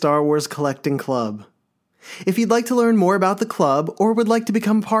area Star Wars Collecting Club. If you'd like to learn more about the club or would like to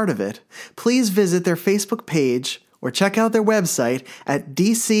become part of it, please visit their Facebook page or check out their website at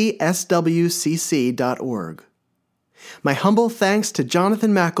dcswcc.org. My humble thanks to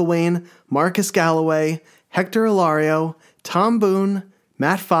Jonathan McElwain, Marcus Galloway, Hector Ilario, Tom Boone,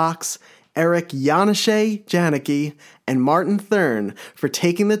 Matt Fox, Eric Janicki, and Martin Thurn for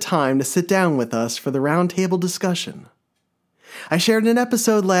taking the time to sit down with us for the roundtable discussion. I shared an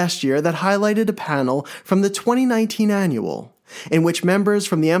episode last year that highlighted a panel from the 2019 annual, in which members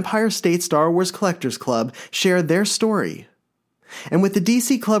from the Empire State Star Wars Collectors Club shared their story. And with the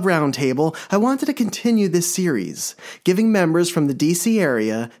DC Club Roundtable, I wanted to continue this series, giving members from the DC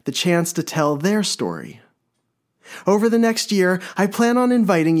area the chance to tell their story. Over the next year, I plan on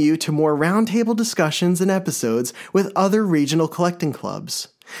inviting you to more roundtable discussions and episodes with other regional collecting clubs,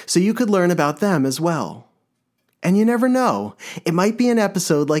 so you could learn about them as well. And you never know, it might be an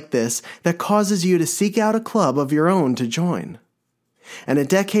episode like this that causes you to seek out a club of your own to join. And a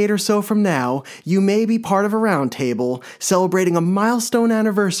decade or so from now, you may be part of a roundtable celebrating a milestone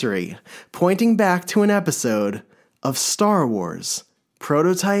anniversary, pointing back to an episode of Star Wars,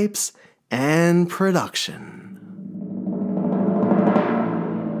 Prototypes, and Production.